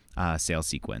sales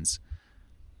sequence.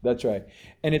 That's right.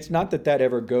 And it's not that that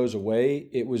ever goes away.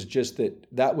 It was just that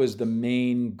that was the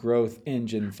main growth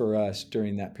engine for us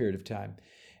during that period of time.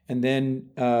 And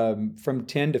then from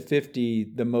 10 to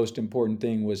 50, the most important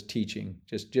thing was teaching,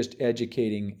 just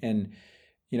educating. And,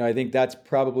 I think that's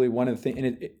probably one of the things.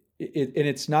 And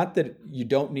it's not that you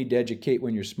don't need to educate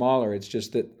when you're smaller. It's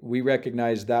just that we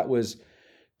recognize that was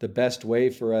the best way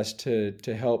for us to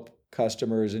help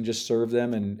customers and just serve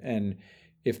them. And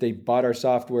if they bought our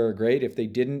software, great. If they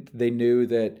didn't, they knew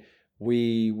that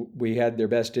we had their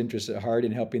best interests at heart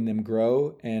in helping them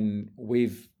grow. And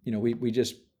we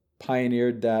just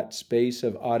pioneered that space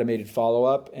of automated follow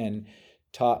up and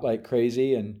taught like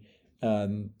crazy. And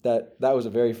that was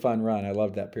a very fun run. I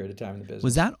loved that period of time in the Was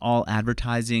business. that all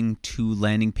advertising to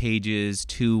landing pages,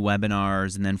 to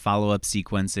webinars, and then follow up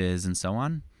sequences and so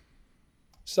on?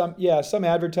 Some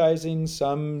advertising,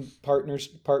 some partners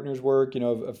work,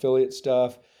 affiliate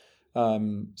stuff,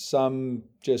 some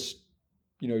just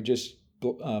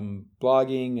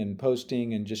blogging and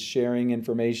posting and just sharing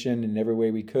information in every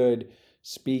way we could,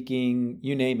 speaking,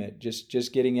 you name it,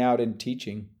 just getting out and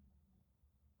teaching.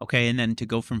 Okay, and then to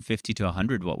go from 50 to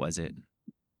 100, what was it?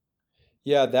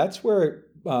 Yeah, that's where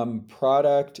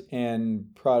product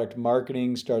and product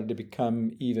marketing started to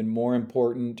become even more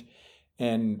important,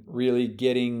 and really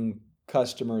getting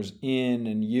customers in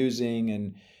and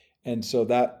using. And so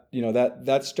that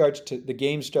that starts to the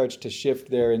game starts to shift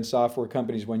there in software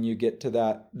companies when you get to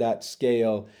that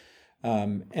scale.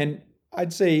 And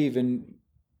I'd say even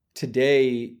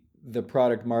today the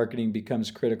product marketing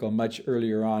becomes critical much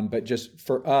earlier on, but just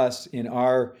for us in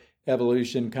our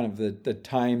evolution, kind of the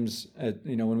times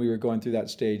when we were going through that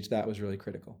stage, that was really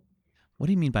critical. What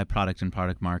do you mean by product and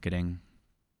product marketing?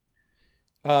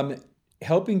 um,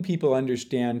 Helping people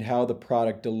understand how the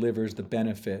product delivers the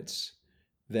benefits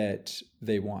that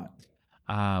they want.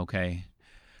 Ah, okay.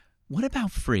 What about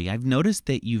free? I've noticed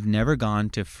that you've never gone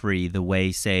to free the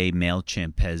way, say,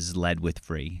 MailChimp has led with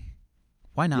free.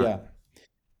 Why not?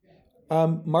 Yeah.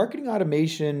 Marketing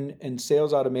automation and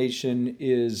sales automation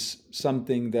is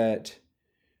something that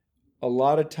a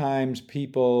lot of times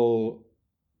people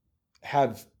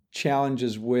have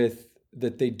challenges with,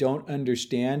 that they don't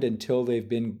understand until they've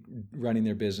been running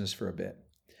their business for a bit.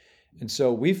 And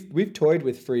so we've toyed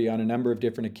with free on a number of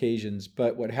different occasions,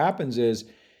 but what happens is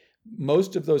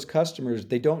most of those customers,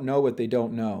 they don't know what they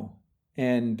don't know,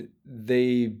 and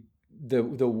the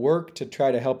work to try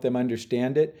to help them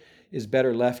understand it is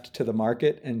better left to the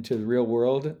market and to the real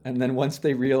world. And then once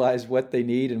they realize what they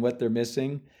need and what they're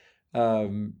missing,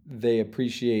 they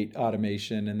appreciate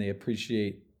automation and they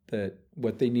appreciate that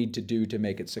what they need to do to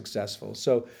make it successful.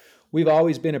 So we've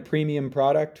always been a premium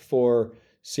product for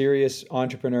serious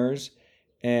entrepreneurs,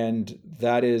 and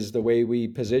that is the way we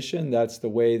position. That's the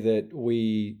way that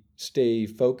we stay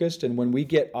focused. And when we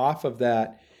get off of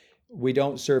that, we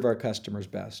don't serve our customers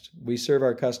best. We serve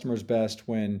our customers best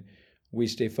when we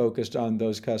stay focused on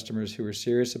those customers who are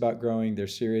serious about growing. They're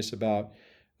serious about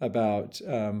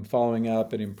following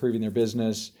up and improving their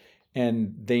business,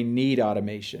 and they need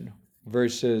automation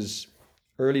versus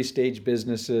early stage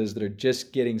businesses that are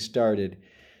just getting started.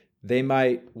 They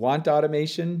might want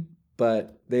automation,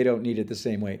 but they don't need it the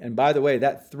same way. And by the way,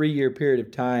 that 3 year period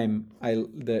of time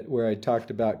where I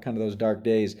talked about kind of those dark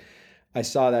days, I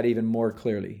saw that even more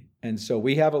clearly. And so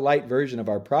we have a light version of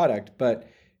our product, but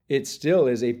it still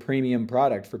is a premium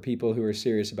product for people who are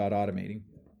serious about automating.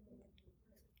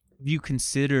 Have you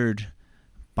considered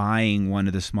buying one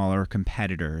of the smaller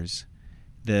competitors,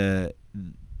 the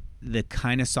the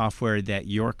kind of software that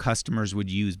your customers would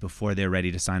use before they're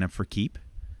ready to sign up for Keap?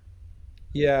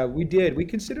 Yeah, we did. We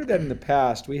considered that in the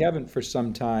past. We haven't for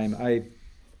some time. I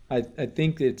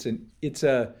think it's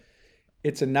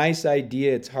a nice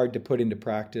idea. It's hard to put into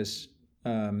practice.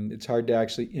 It's hard to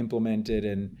actually implement it.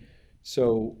 And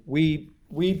so we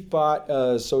bought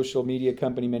a social media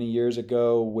company many years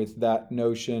ago with that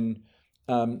notion.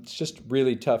 It's just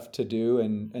really tough to do.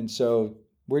 And so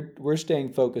we're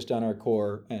staying focused on our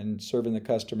core and serving the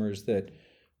customers that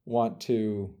want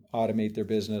to automate their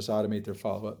business, automate their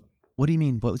follow up. What do you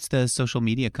mean? What's the social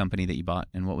media company that you bought,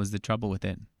 and what was the trouble with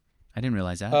it? I didn't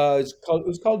realize that. It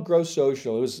was called Grow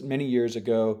Social. It was many years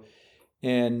ago,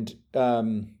 and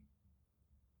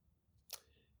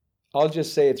I'll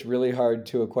just say it's really hard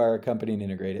to acquire a company and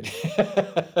integrate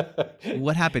it.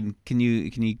 What happened? Can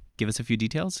you give us a few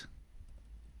details?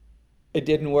 It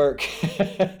didn't work.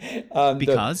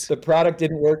 Because The product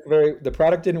didn't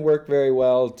work very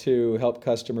well to help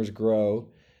customers grow,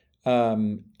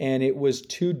 and it was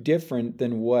too different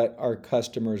than what our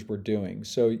customers were doing.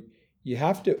 So you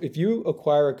have to, if you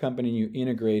acquire a company and you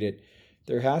integrate it,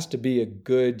 there has to be a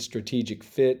good strategic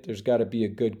fit. There's got to be a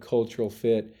good cultural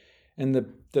fit, and the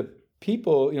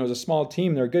people, it was a small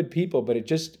team. They're good people, but it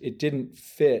didn't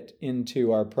fit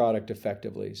into our product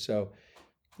effectively. So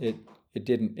it it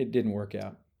didn't work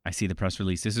out. I see the press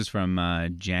release. This is from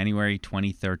January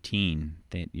 2013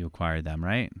 that you acquired them,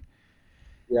 right?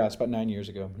 Yeah, it's about 9 years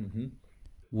ago. Mm-hmm.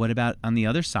 What about on the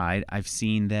other side? I've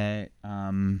seen that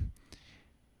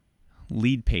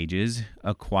Lead Pages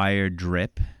acquired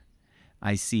Drip.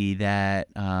 I see that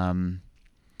that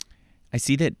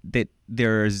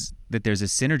there's a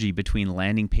synergy between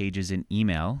landing pages and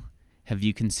email. Have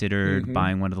you considered Mm-hmm.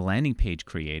 buying one of the landing page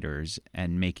creators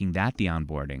and making that the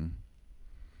onboarding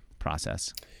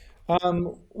process?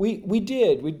 We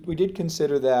did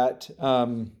consider that.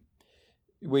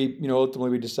 We ultimately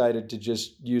we decided to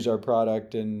just use our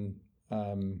product, and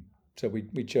so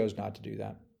we chose not to do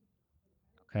that.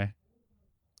 Okay.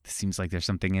 Seems like there's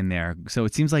something in there. So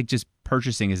it seems like just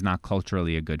purchasing is not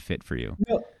culturally a good fit for you.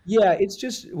 No, yeah, it's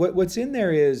just what's in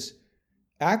there is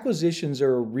acquisitions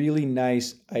are a really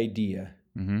nice idea.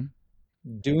 Mm-hmm.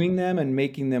 Doing them and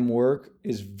making them work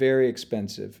is very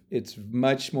expensive. It's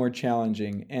much more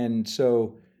challenging. And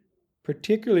so,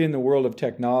 particularly in the world of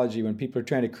technology, when people are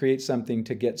trying to create something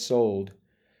to get sold,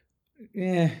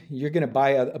 you're going to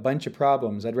buy a bunch of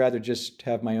problems. I'd rather just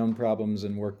have my own problems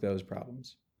and work those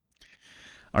problems.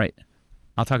 All right.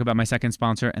 I'll talk about my second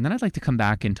sponsor, and then I'd like to come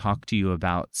back and talk to you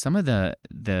about some of the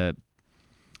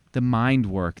mind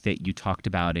work that you talked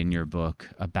about in your book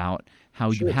about how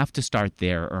you Sure. have to start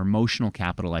there, or emotional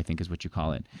capital, I think is what you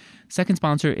call it. Second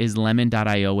sponsor is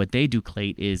Lemon.io. What they do,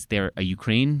 Clate, is they're a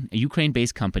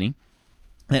Ukraine-based company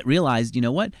that realized, you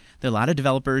know what? There are a lot of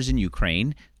developers in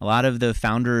Ukraine. A lot of the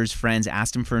founders' friends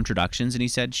asked him for introductions, and he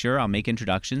said, sure, I'll make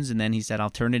introductions. And then he said, I'll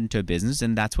turn it into a business,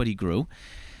 and that's what he grew.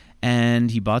 And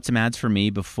he bought some ads for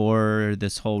me before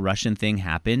this whole Russian thing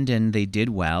happened, and they did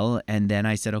well. And then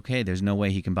I said, okay, there's no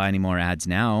way he can buy any more ads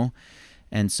now.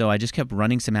 And so I just kept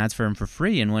running some ads for him for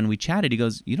free. And when we chatted, he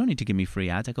goes, you don't need to give me free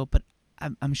ads. I go, but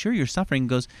I'm sure you're suffering. He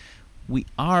goes, we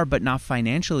are, but not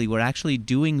financially. We're actually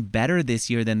doing better this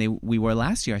year than we were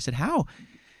last year. I said, how?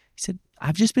 He said,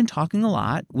 I've just been talking a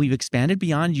lot. We've expanded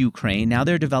beyond Ukraine. Now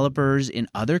there are developers in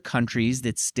other countries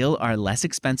that still are less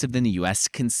expensive than the US,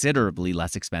 considerably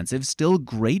less expensive, still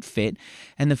great fit.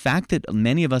 And the fact that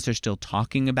many of us are still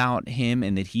talking about him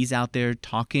and that he's out there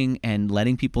talking and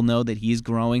letting people know that he's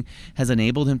growing has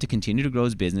enabled him to continue to grow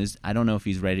his business. I don't know if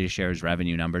he's ready to share his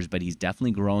revenue numbers, but he's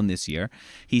definitely grown this year.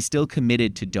 He's still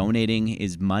committed to donating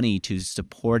his money to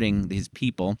supporting his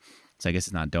people. So I guess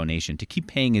it's not a donation, to keep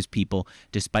paying his people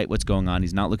despite what's going on.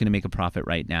 He's not looking to make a profit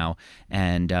right now.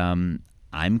 And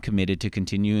I'm committed to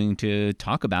continuing to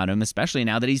talk about him, especially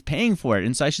now that he's paying for it.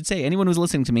 And so I should say, anyone who's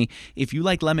listening to me, if you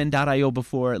like Lemon.io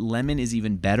before, Lemon is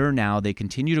even better now. They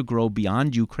continue to grow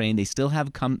beyond Ukraine. They still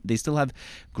have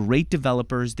great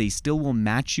developers. They still will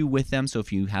match you with them. So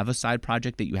if you have a side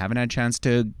project that you haven't had a chance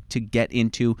to get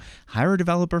into, hire a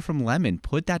developer from Lemon.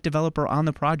 Put that developer on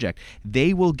the project.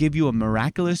 They will give you a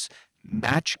miraculous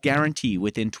match guarantee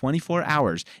within 24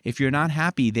 hours. If you're not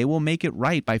happy, they will make it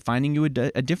right by finding you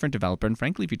a different developer. And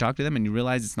frankly, if you talk to them and you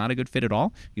realize it's not a good fit at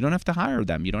all, you don't have to hire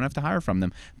them. You don't have to hire from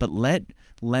them. But let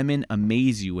Lemon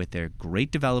amaze you with their great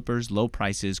developers, low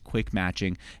prices, quick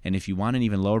matching. And if you want an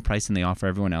even lower price than they offer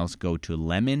everyone else, go to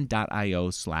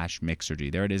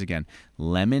lemon.io/Mixergy. There it is again,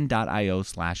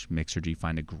 lemon.io/Mixergy.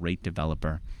 Find a great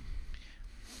developer.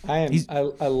 I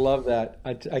love that.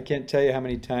 I can't tell you how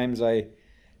many times I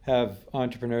have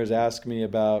entrepreneurs ask me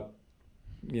about,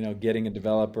 getting a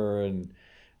developer, and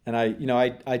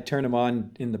I turn them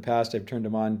on. In the past, I've turned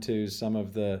them on to some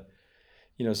of the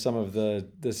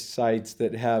sites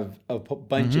that have a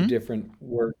bunch of Mm-hmm. different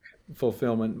work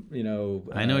fulfillment, I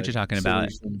know what you're talking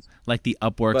about, solutions. like the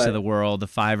Upworks of the But world, the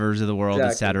Fivers of the world, et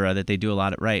exactly, cetera, that they do a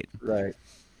lot of right. right,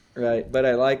 right. But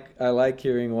I like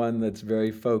hearing one that's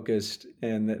very focused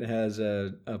and that has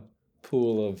a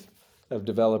pool of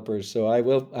developers. So I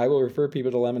will refer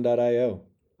people to lemon.io.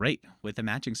 Great with the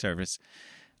matching service.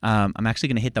 I'm actually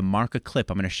going to hit the mark a clip.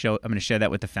 I'm going to share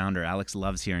that with the founder. Alex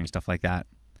loves hearing stuff like that.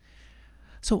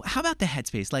 So how about the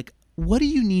headspace? Like, what do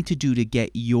you need to do to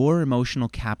get your emotional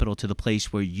capital to the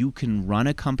place where you can run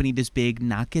a company this big,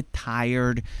 not get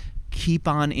tired, keep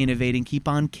on innovating, keep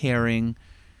on caring?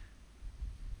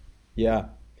 Yeah.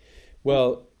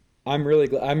 Well, I'm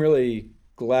really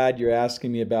glad you're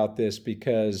asking me about this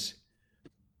because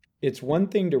it's one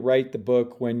thing to write the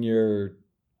book when you're,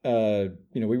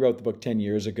 we wrote the book 10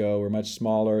 years ago. We're much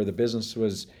smaller. The business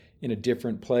was in a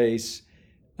different place.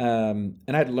 And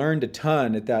I'd learned a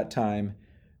ton at that time.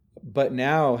 But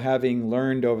now, having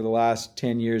learned over the last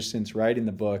 10 years since writing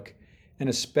the book, and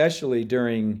especially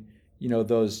during,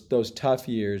 those tough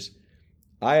years,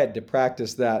 I had to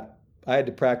practice that. I had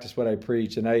to practice what I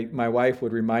preach, and my wife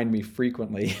would remind me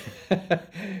frequently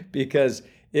because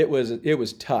it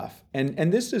was tough.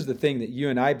 And this is the thing that you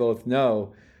and I both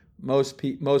know.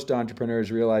 Most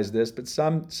entrepreneurs realize this, but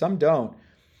some don't.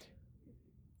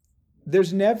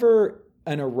 There's never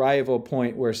an arrival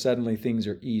point where suddenly things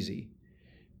are easy.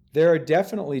 There are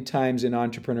definitely times in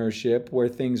entrepreneurship where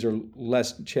things are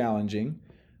less challenging,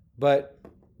 but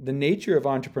the nature of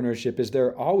entrepreneurship is there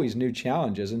are always new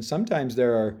challenges, and sometimes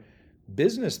there are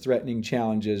business threatening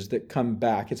challenges that come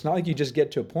back. It's not like you just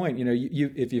get to a point.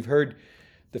 If you've heard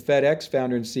the FedEx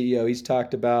founder and CEO, he's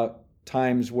talked about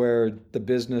times where the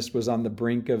business was on the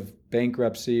brink of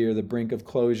bankruptcy or the brink of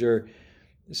closure.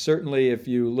 Certainly, if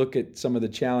you look at some of the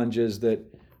challenges that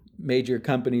major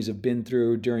companies have been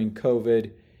through during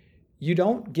COVID, you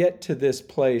don't get to this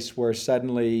place where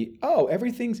suddenly, oh,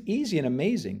 everything's easy and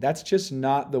amazing. That's just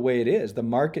not the way it is. The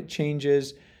market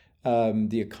changes,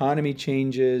 the economy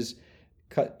changes,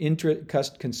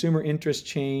 consumer interests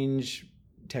change,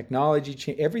 technology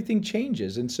change, everything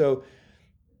changes. And so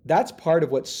that's part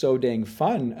of what's so dang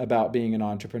fun about being an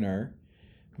entrepreneur.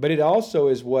 But it also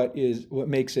is what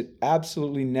makes it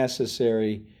absolutely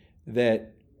necessary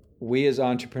that we as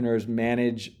entrepreneurs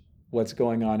manage what's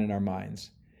going on in our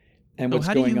minds and So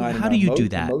what's going on in how our do you do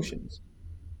that? emotions.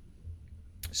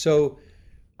 So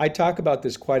I talk about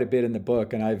this quite a bit in the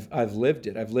book, and I've lived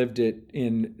it. I've lived it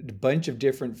in a bunch of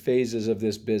different phases of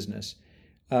this business.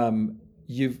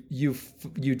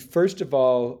 You'd first of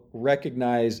all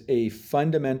recognize a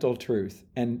fundamental truth,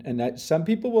 and that some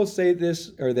people will say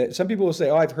this, or that some people will say,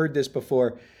 "Oh, I've heard this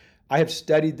before." I have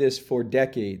studied this for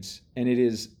decades, and it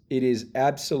is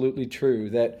absolutely true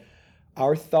that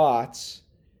our thoughts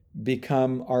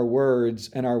become our words,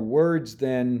 and our words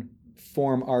then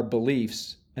form our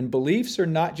beliefs. And beliefs are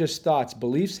not just thoughts.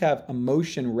 Beliefs have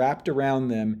emotion wrapped around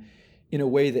them in a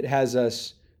way that has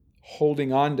us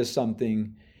holding on to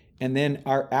something. And then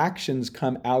our actions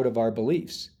come out of our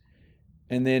beliefs.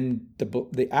 And then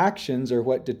the actions are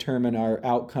what determine our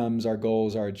outcomes, our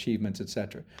goals, our achievements,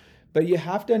 etc. But you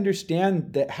have to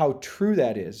understand that how true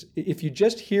that is. If you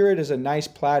just hear it as a nice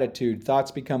platitude,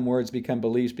 thoughts become words, become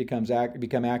beliefs, become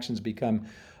actions, become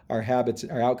our habits,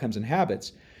 our outcomes and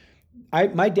habits.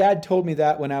 My dad told me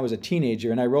that when I was a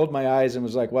teenager, and I rolled my eyes and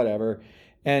was like, whatever.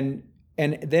 And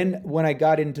then when I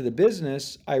got into the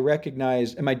business, I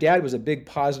recognized, and my dad was a big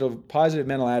positive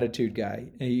mental attitude guy.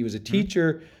 And he was a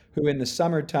teacher who in the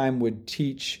summertime would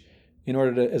teach in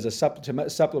order to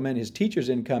supplement his teacher's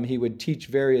income, he would teach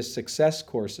various success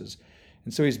courses.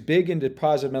 And so he's big into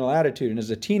positive mental attitude. And as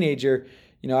a teenager,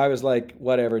 I was like,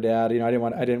 whatever, Dad, I didn't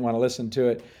want to listen to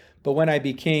it. But when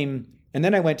and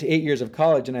then I went to 8 years of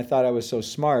college and I thought I was so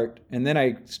smart. And then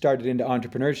I started into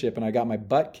entrepreneurship and I got my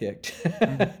butt kicked.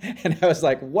 And I was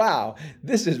like, wow,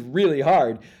 this is really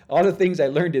hard. All the things I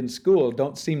learned in school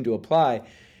don't seem to apply.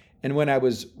 And when I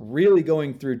was really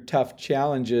going through tough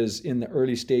challenges in the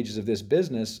early stages of this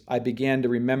business, I began to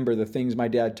remember the things my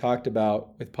dad talked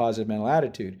about with positive mental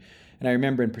attitude. And I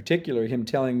remember in particular him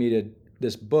telling me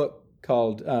this book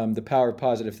called The Power of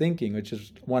Positive Thinking, which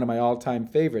is one of my all-time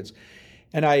favorites.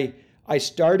 And I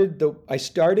started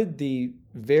the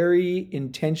very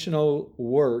intentional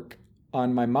work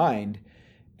on my mind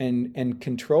and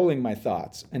controlling my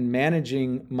thoughts and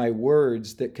managing my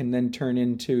words that can then turn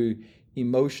into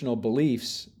emotional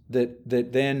beliefs that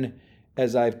then,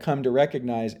 as I've come to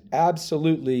recognize,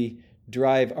 absolutely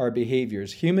drive our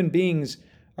behaviors. Human beings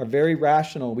are very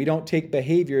rational. We don't take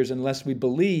behaviors unless we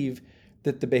believe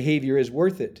that the behavior is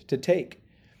worth it to take.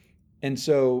 And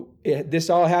so this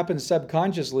all happens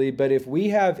subconsciously, but if we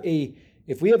have a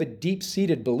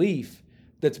deep-seated belief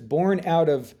that's born out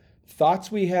of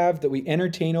thoughts we have that we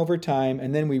entertain over time,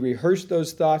 and then we rehearse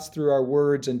those thoughts through our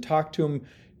words and talk to them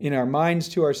in our minds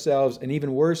to ourselves, and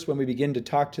even worse, when we begin to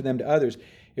talk to them to others.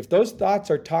 If those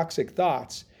thoughts are toxic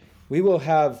thoughts, we will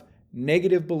have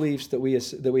negative beliefs that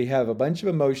we have a bunch of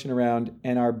emotion around,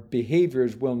 and our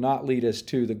behaviors will not lead us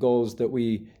to the goals that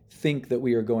we think that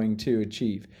we are going to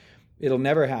achieve. It'll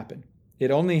never happen.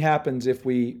 It only happens if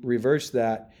we reverse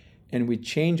that and we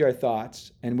change our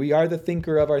thoughts, and we are the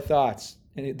thinker of our thoughts.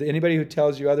 And anybody who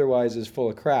tells you otherwise is full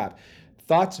of crap.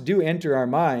 Thoughts do enter our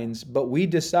minds, but we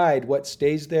decide what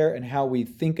stays there and how we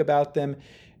think about them,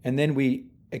 and then we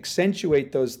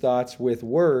accentuate those thoughts with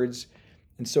words.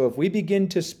 And so if we begin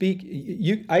to speak,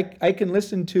 I can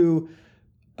listen to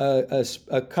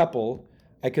a couple,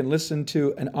 I can listen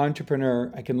to an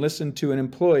entrepreneur, I can listen to an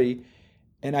employee,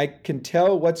 and I can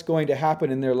tell what's going to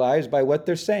happen in their lives by what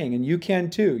they're saying. And you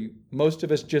can too. Most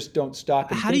of us just don't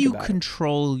stop and How think do you about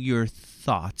control your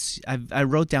thoughts? I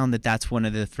wrote down that that's one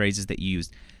of the phrases that you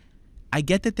used. I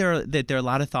get that there are a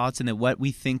lot of thoughts, and that what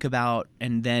we think about,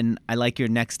 and then I like your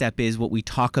next step is what we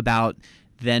talk about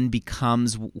then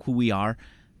becomes who we are.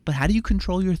 But how do you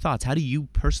control your thoughts? How do you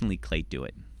personally, Clate, do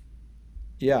it?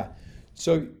 Yeah.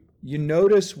 So you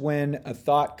notice when a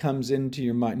thought comes into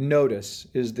your mind. Notice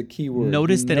is the key word.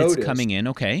 Notice that it's coming in,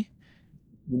 okay?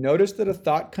 You notice that a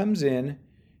thought comes in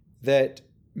that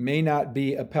may not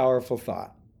be a powerful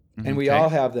thought. And we all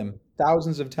have them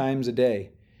thousands of times a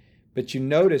day. But you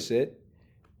notice it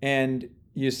and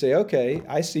you say, okay,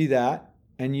 I see that.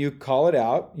 And you call it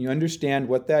out. You understand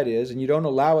what that is. And you don't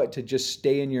allow it to just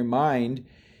stay in your mind.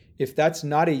 If that's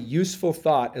not a useful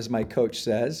thought, as my coach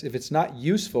says, if it's not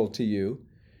useful to you,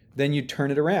 then you turn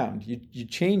it around. You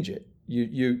change it.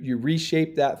 You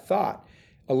reshape that thought.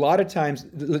 A lot of times,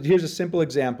 here's a simple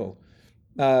example.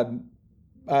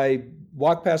 I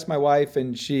walk past my wife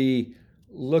and she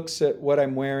looks at what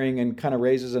I'm wearing and kind of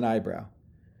raises an eyebrow.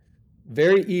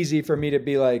 Very easy for me to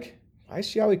be like, why is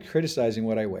she always criticizing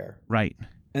what I wear? Right.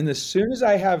 And as soon as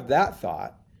I have that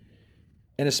thought,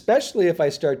 and especially if I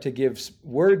start to give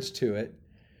words to it,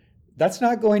 that's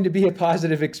not going to be a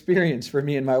positive experience for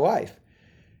me and my wife.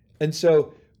 And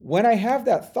so when I have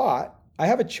that thought, I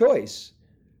have a choice.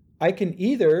 I can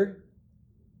either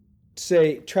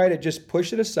say, try to just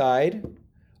push it aside.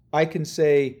 I can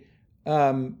say,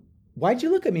 why'd you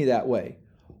look at me that way?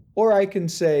 Or I can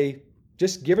say,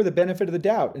 just give her the benefit of the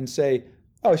doubt and say,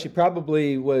 oh, she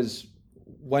probably was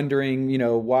wondering,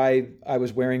 why I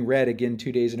was wearing red again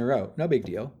 2 days in a row. No big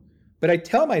deal. But I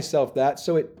tell myself that,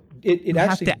 so it you actually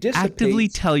have to dissipates. Actively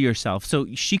tell yourself. So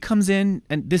she comes in,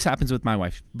 and this happens with my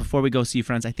wife. Before we go see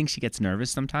friends, I think she gets nervous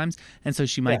sometimes. And so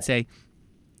she might say,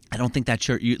 I don't think that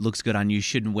shirt looks good on you. You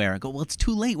shouldn't wear it. I go, well, it's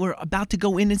too late. We're about to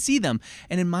go in and see them.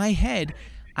 And in my head,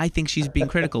 I think she's being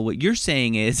critical. What you're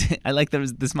saying is, I like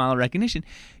the smile of recognition.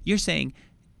 You're saying,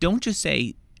 don't just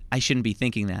say, I shouldn't be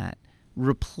thinking that.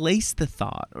 Replace the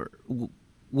thought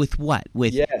with what?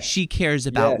 With she cares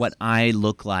about what I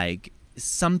look like.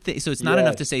 Something. So it's not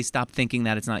enough to say stop thinking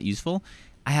that it's not useful.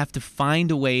 I have to find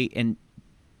a way and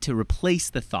to replace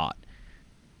the thought.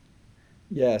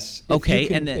 Yes. Okay.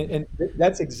 And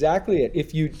that's exactly it.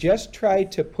 If you just try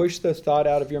to push the thought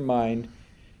out of your mind,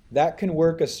 that can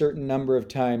work a certain number of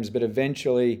times, but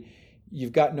eventually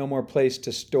you've got no more place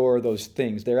to store those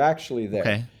things. They're actually there.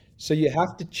 Okay. So you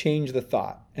have to change the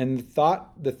thought. And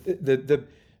the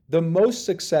most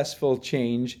successful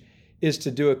change is to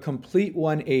do a complete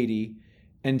 180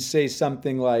 and say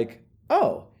something like,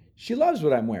 oh, she loves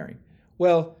what I'm wearing.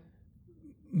 Well,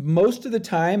 most of the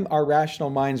time, our rational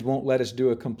minds won't let us do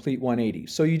a complete 180.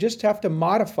 So you just have to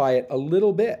modify it a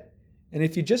little bit. And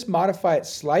if you just modify it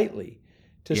slightly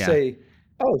to say,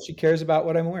 oh, she cares about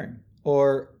what I'm wearing.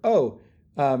 Or, oh,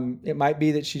 it might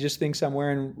be that she just thinks I'm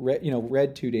wearing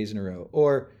red 2 days in a row.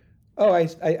 Or, oh,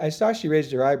 I saw she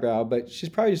raised her eyebrow, but she's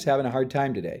probably just having a hard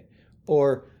time today.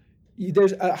 Or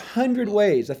there's 100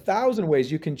 ways, 1,000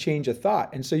 ways you can change a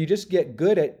thought. And so you just get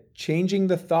good at changing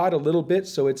the thought a little bit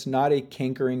so it's not a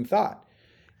cankering thought.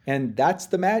 And that's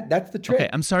the trick. Okay,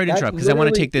 I'm sorry to interrupt because I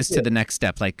want to take this to the next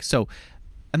step. So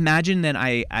imagine that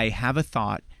I have a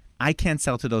thought. I can't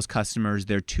sell to those customers.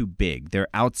 They're too big. They're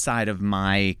outside of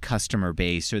my customer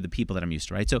base or the people that I'm used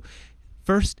to, right? So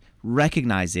first,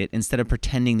 recognize it instead of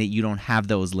pretending that you don't have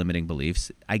those limiting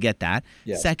beliefs. I get that.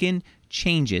 Yes. Second,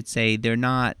 change it. Say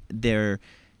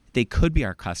they could be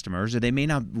our customers, or they may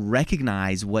not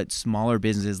recognize what smaller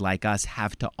businesses like us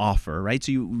have to offer, right?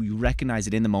 So you recognize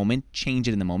it in the moment, change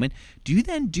it in the moment. Do you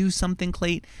then do something,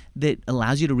 Clate, that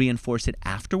allows you to reinforce it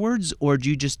afterwards, or do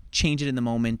you just change it in the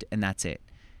moment and that's it?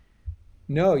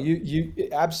 No, you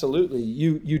absolutely.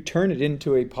 You turn it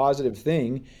into a positive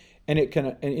thing, and it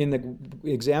can, in the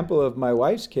example of my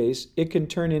wife's case, it can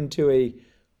turn into a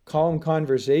calm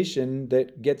conversation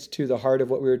that gets to the heart of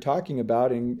what we were talking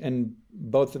about, and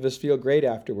both of us feel great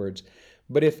afterwards.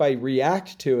 But if I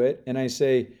react to it and I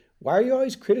say, why are you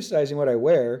always criticizing what I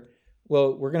wear?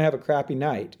 Well, we're going to have a crappy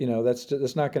night.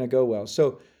 That's not going to go well.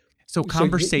 So So you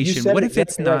conversation, said what it if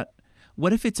it's exactly right. not,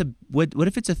 what if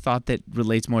it's a thought that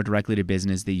relates more directly to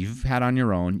business that you've had on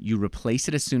your own, you replace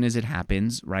it as soon as it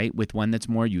happens, right, with one that's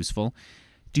more useful.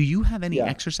 Do you have any Yeah.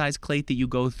 exercise, Clate, that you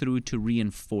go through to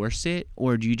reinforce it,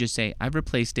 or do you just say, I've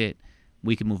replaced it,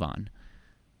 we can move on?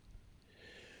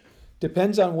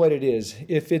 Depends on what it is.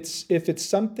 If it's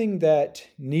something that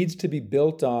needs to be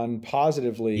built on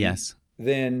positively, Yes.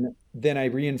 then I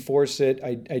reinforce it.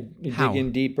 I dig How?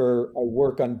 in deeper. I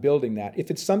work on building that. If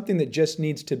it's something that just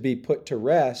needs to be put to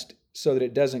rest so that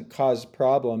it doesn't cause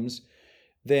problems,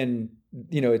 then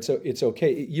it's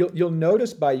okay. You'll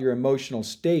notice by your emotional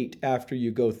state after you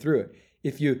go through it.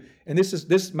 If you and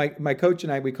this my coach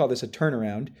and I, we call this a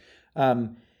turnaround.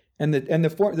 Um, and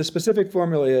the specific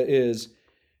formula is: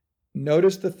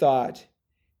 notice the thought.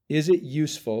 Is it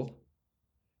useful?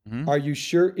 Hmm. Are you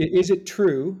sure? Is it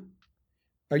true?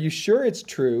 Are you sure it's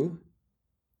true?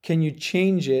 Can you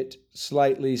change it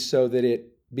slightly so that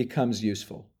it becomes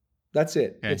useful? That's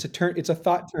it. Okay. It's a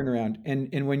thought turnaround.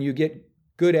 And when you get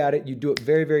good at it, you do it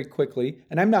very, very quickly.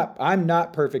 And I'm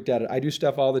not perfect at it. I do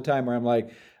stuff all the time where I'm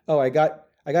like, oh, I got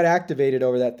activated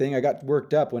over that thing. I got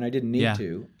worked up when I didn't need Yeah.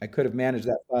 to. I could have managed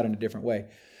that thought in a different way.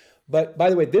 But by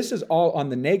the way, this is all on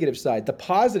the negative side. The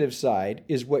positive side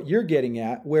is what you're getting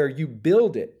at, where you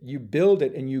build it. You build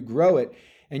it and you grow it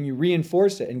and you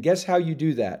reinforce it. And guess how you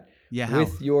do that? Yeah, how?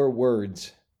 With your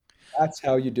words. That's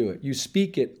how you do it. You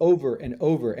speak it over and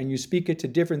over, and you speak it to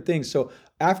different things. So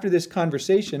after this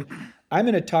conversation, I'm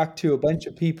going to talk to a bunch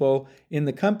of people in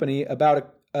the company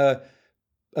about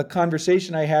a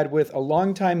conversation I had with a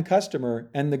longtime customer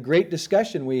and the great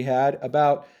discussion we had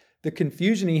about the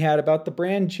confusion he had about the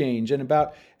brand change and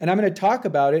I'm going to talk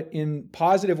about it in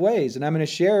positive ways, and I'm going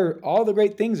to share all the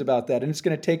great things about that, and it's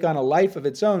going to take on a life of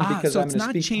its own because So I'm it's going to not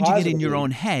speak changing it in your positively.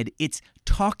 own head. It's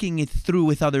talking it through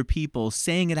with other people.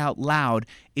 Saying it out loud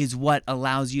is what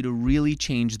allows you to really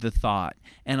change the thought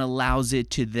and allows it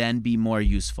to then be more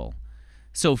useful.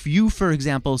 So if you, for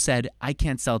example, said, I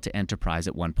can't sell to enterprise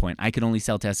at one point, I can only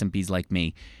sell to SMBs like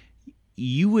me,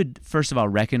 you would first of all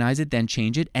recognize it, then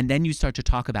change it, and then you start to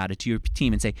talk about it to your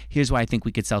team and say, here's why I think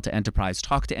we could sell to enterprise.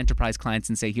 Talk to enterprise clients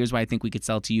and say, here's why I think we could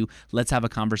sell to you. Let's have a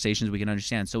conversation so we can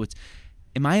understand. So it's,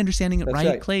 am I understanding it That's right,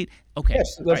 right. Clate? Okay.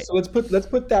 Yes, All right. let's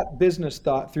put that business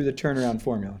thought through the turnaround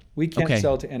formula. We can't Okay.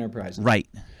 sell to enterprises. Right.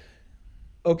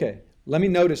 Okay, let me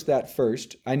notice that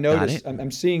first. Got it.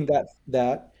 I'm seeing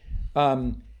that.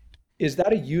 Um, is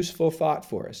that a useful thought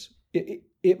for us?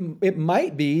 It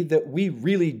might be that we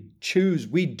really choose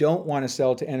we don't want to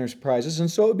sell to enterprises, and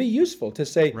so it would be useful to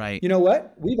say, Right. you know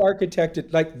what, we've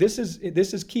architected like this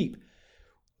is Keap.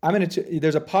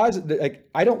 There's a positive, like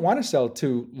I don't want to sell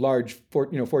to large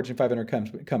Fortune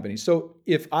 500 companies. So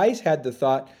if I had the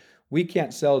thought we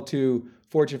can't sell to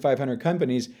Fortune 500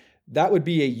 companies, that would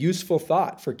be a useful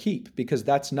thought for Keap because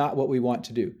that's not what we want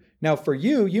to do. Now for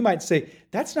you, you might say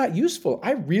that's not useful.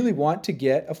 I really want to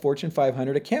get a Fortune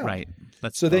 500 account. Right.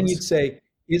 Let's So then suppose. you'd say,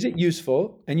 is it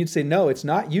useful? And you'd say, no, it's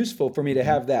not useful for me to Hmm.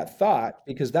 have that thought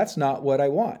because that's not what I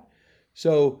want.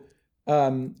 So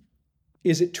um,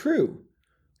 is it true?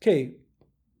 Okay,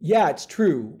 yeah, it's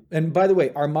true. And by the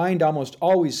way, our mind almost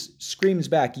always screams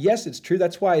back, yes, it's true.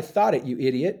 That's why I thought it, you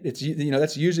idiot. That's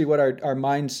usually what our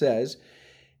mind says.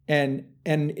 And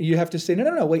you have to say, no,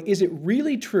 no, no, wait, is it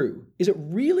really true? Is it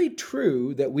really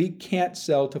true that we can't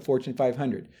sell to Fortune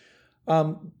 500?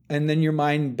 And then your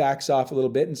mind backs off a little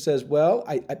bit and says, well,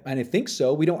 I think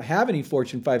so. We don't have any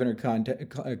Fortune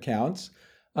 500 accounts.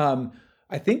 Um,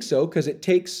 I think so because it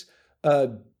takes a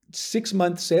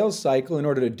 6-month sales cycle in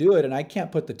order to do it, and I can't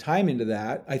put the time into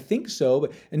that. I think so.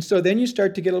 And so then you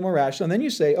start to get a little more rational, and then you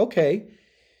say, okay,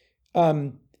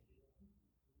 um,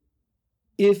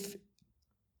 if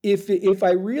if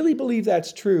I really believe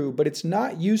that's true, but it's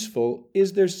not useful,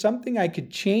 is there something I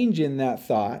could change in that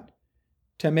thought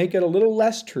to make it a little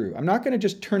less true? I'm not going to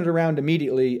just turn it around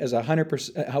immediately as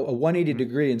 100%, a 180 Hmm.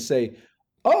 degree and say,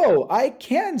 oh, I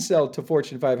can sell to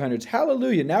Fortune 500s.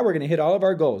 Hallelujah. Now we're going to hit all of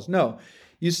our goals. No,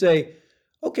 you say,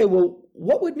 okay, well,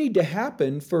 what would need to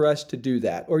happen for us to do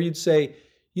that? Or you'd say,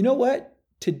 you know what?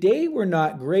 Today we're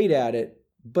not great at it,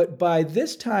 but by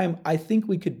this time, I think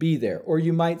we could be there. Or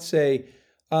you might say,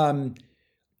 um,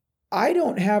 I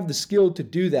don't have the skill to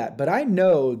do that, but I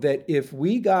know that if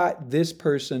we got this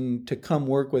person to come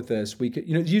work with us, we could,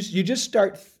 you just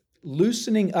start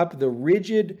loosening up the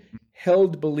rigid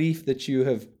held belief that you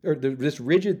have, or this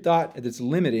rigid thought that's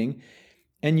limiting,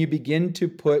 and you begin to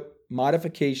put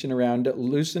modification around it,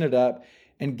 loosen it up,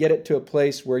 and get it to a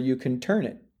place where you can turn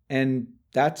it. And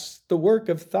that's the work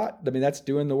of thought. I mean, that's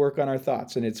doing the work on our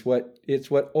thoughts. And it's what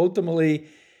ultimately,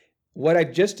 what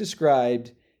I've just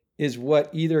described is what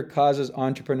either causes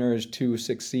entrepreneurs to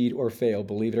succeed or fail,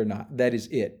 believe it or not. That is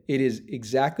it. It is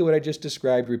exactly what I just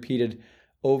described, repeated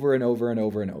over and over and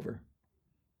over and over.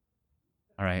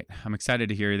 All right. I'm excited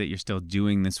to hear that you're still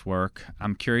doing this work.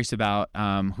 I'm curious about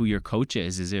who your coach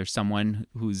is. Is there someone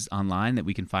who's online that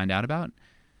we can find out about?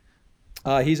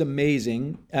 He's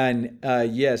amazing. And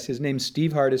yes, his name's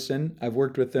Steve Hardison. I've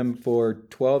worked with him for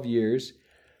 12 years.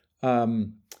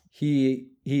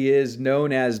 He is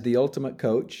known as the ultimate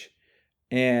coach,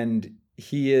 and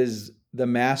he is the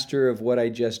master of what I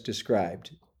just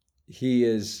described. He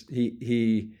is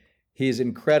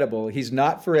incredible. He's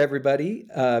not for everybody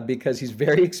because he's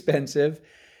very expensive,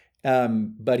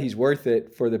 but he's worth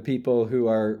it for the people who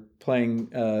are playing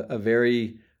a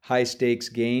very high stakes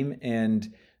game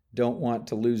and don't want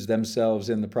to lose themselves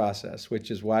in the process, which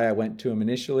is why I went to him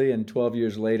initially. And 12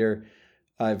 years later,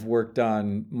 I've worked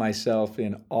on myself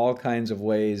in all kinds of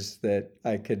ways that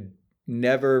I could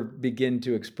never begin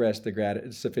to express the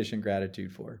sufficient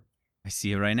gratitude for. I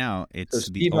see it right now. It's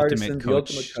So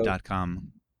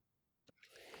theultimatecoach.com.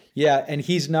 Yeah, and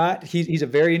he's a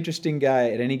very interesting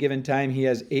guy. At any given time, he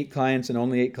has 8 clients and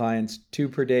only 8 clients, 2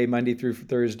 per day, Monday through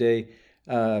Thursday.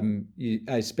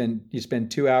 You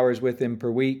spend 2 hours with him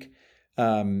per week.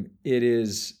 It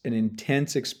is an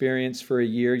intense experience for a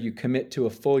year. You commit to a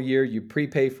full year. You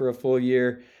prepay for a full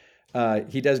year.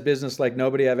 He does business like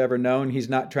nobody I've ever known. He's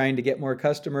not trying to get more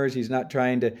customers. He's not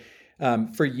trying to.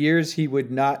 For years, he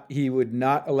would not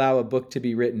allow a book to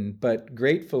be written. But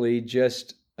gratefully,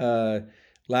 just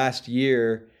last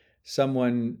year,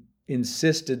 someone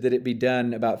insisted that it be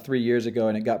done about 3 years ago,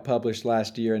 and it got published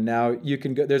last year. And now you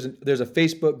can go. There's a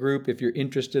Facebook group if you're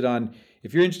interested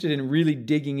in really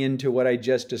digging into what I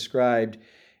just described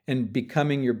and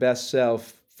becoming your best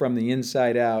self from the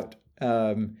inside out.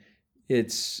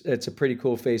 It's a pretty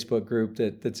cool Facebook group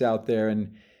that's out there,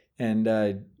 and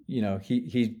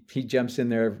he jumps in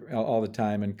there all the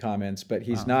time and comments. But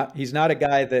he's not a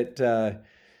guy that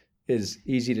is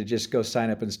easy to just go sign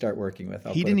up and start working with.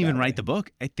 He didn't even write the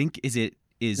book. I think is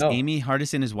No. Amy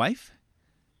Hardison his wife?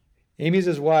 Amy's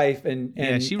his wife, and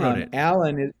Yeah, she wrote it.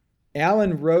 Alan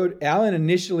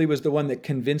initially was the one that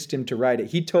convinced him to write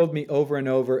it. He told me over and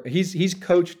over. He's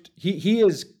coached. He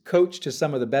is coached to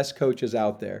some of the best coaches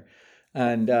out there,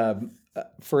 and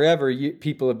forever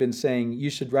people have been saying you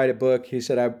should write a book. He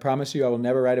said, "I promise you, I will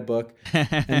never write a book."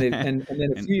 And then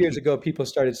a few years ago, people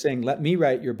started saying, "Let me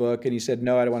write your book," and he said,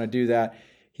 "No, I don't want to do that."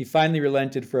 He finally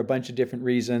relented for a bunch of different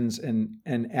reasons, and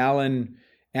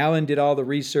Alan did all the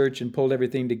research and pulled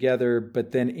everything together,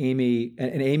 but then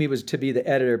Amy was to be the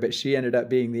editor, but she ended up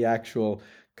being the actual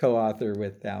co-author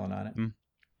with Alan on it. I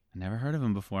never heard of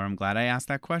him before. I'm glad I asked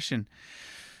that question.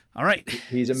 All right.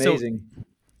 He's amazing. So,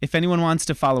 if anyone wants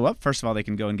to follow up, first of all, they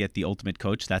can go and get The Ultimate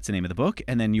Coach. That's the name of the book.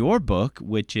 And then your book,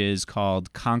 which is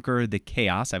called Conquer the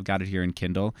Chaos. I've got it here in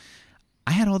Kindle.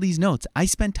 I had all these notes. I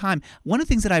spent time. One of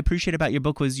the things that I appreciate about your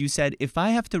book was you said, if I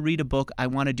have to read a book, I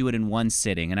want to do it in one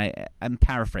sitting. And I'm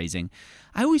paraphrasing.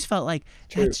 I always felt like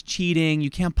that's cheating. You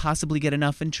can't possibly get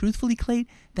enough. And truthfully, Clate,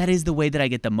 that is the way that I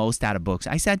get the most out of books.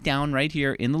 I sat down right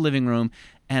here in the living room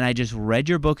and I just read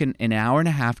your book in an hour and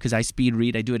a half because I speed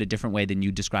read. I do it a different way than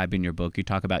you describe in your book. You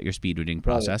talk about your speed reading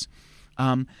process.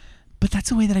 But that's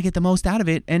the way that I get the most out of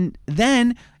it. And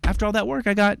then after all that work,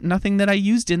 I got nothing that I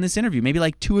used in this interview. Maybe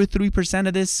like 2 or 3%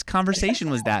 of this conversation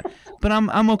was that. But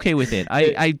I'm okay with it.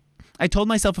 I told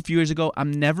myself a few years ago, I'm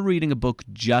never reading a book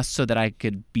just so that I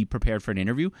could be prepared for an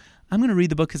interview. I'm going to read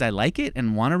the book because I like it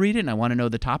and want to read it and I want to know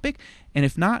the topic. And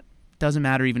if not, doesn't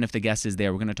matter even if the guest is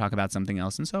there. We're going to talk about something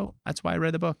else. And so that's why I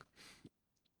read the book.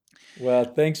 Well,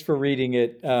 thanks for reading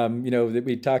it. That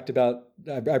we talked about,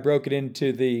 I broke it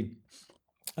into the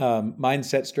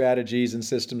mindset strategies and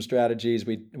system strategies.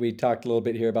 We talked a little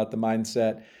bit here about the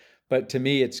mindset, but to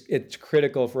me, it's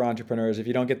critical for entrepreneurs. If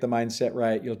you don't get the mindset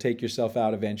right, you'll take yourself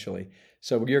out eventually.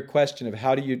 So your question of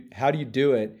how do you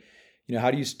do it? How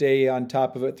do you stay on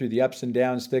top of it through the ups and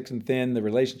downs, thick and thin, the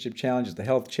relationship challenges, the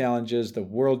health challenges, the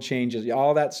world changes,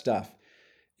 all that stuff.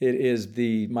 It is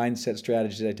the mindset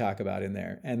strategies I talk about in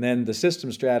there. And then the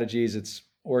system strategies, it's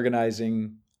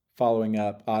organizing, following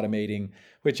up, automating,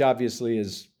 which obviously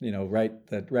is,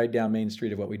 right down Main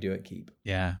Street of what we do at Keap.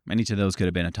 Yeah, and each of those could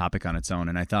have been a topic on its own,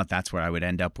 and I thought that's where I would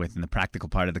end up with in the practical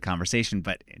part of the conversation,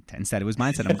 but instead it was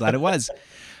mindset. I'm glad it was.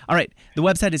 All right, the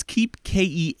website is Keap,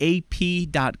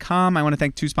 KEAP.com. I want to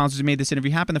thank 2 sponsors who made this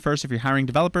interview happen. The first, if you're hiring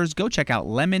developers, go check out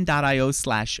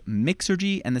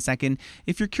lemon.io/Mixergy, and the second,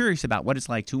 if you're curious about what it's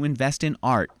like to invest in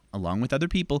art, along with other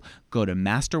people, go to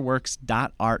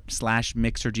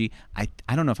masterworks.art/mixergy. I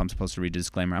don't know if I'm supposed to read a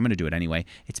disclaimer. I'm going to do it anyway.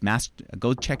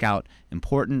 Go check out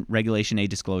important Regulation A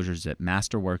disclosures at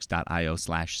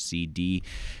masterworks.io/CD.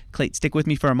 Clate, stick with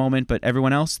me for a moment, but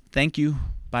everyone else, thank you.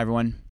 Bye, everyone.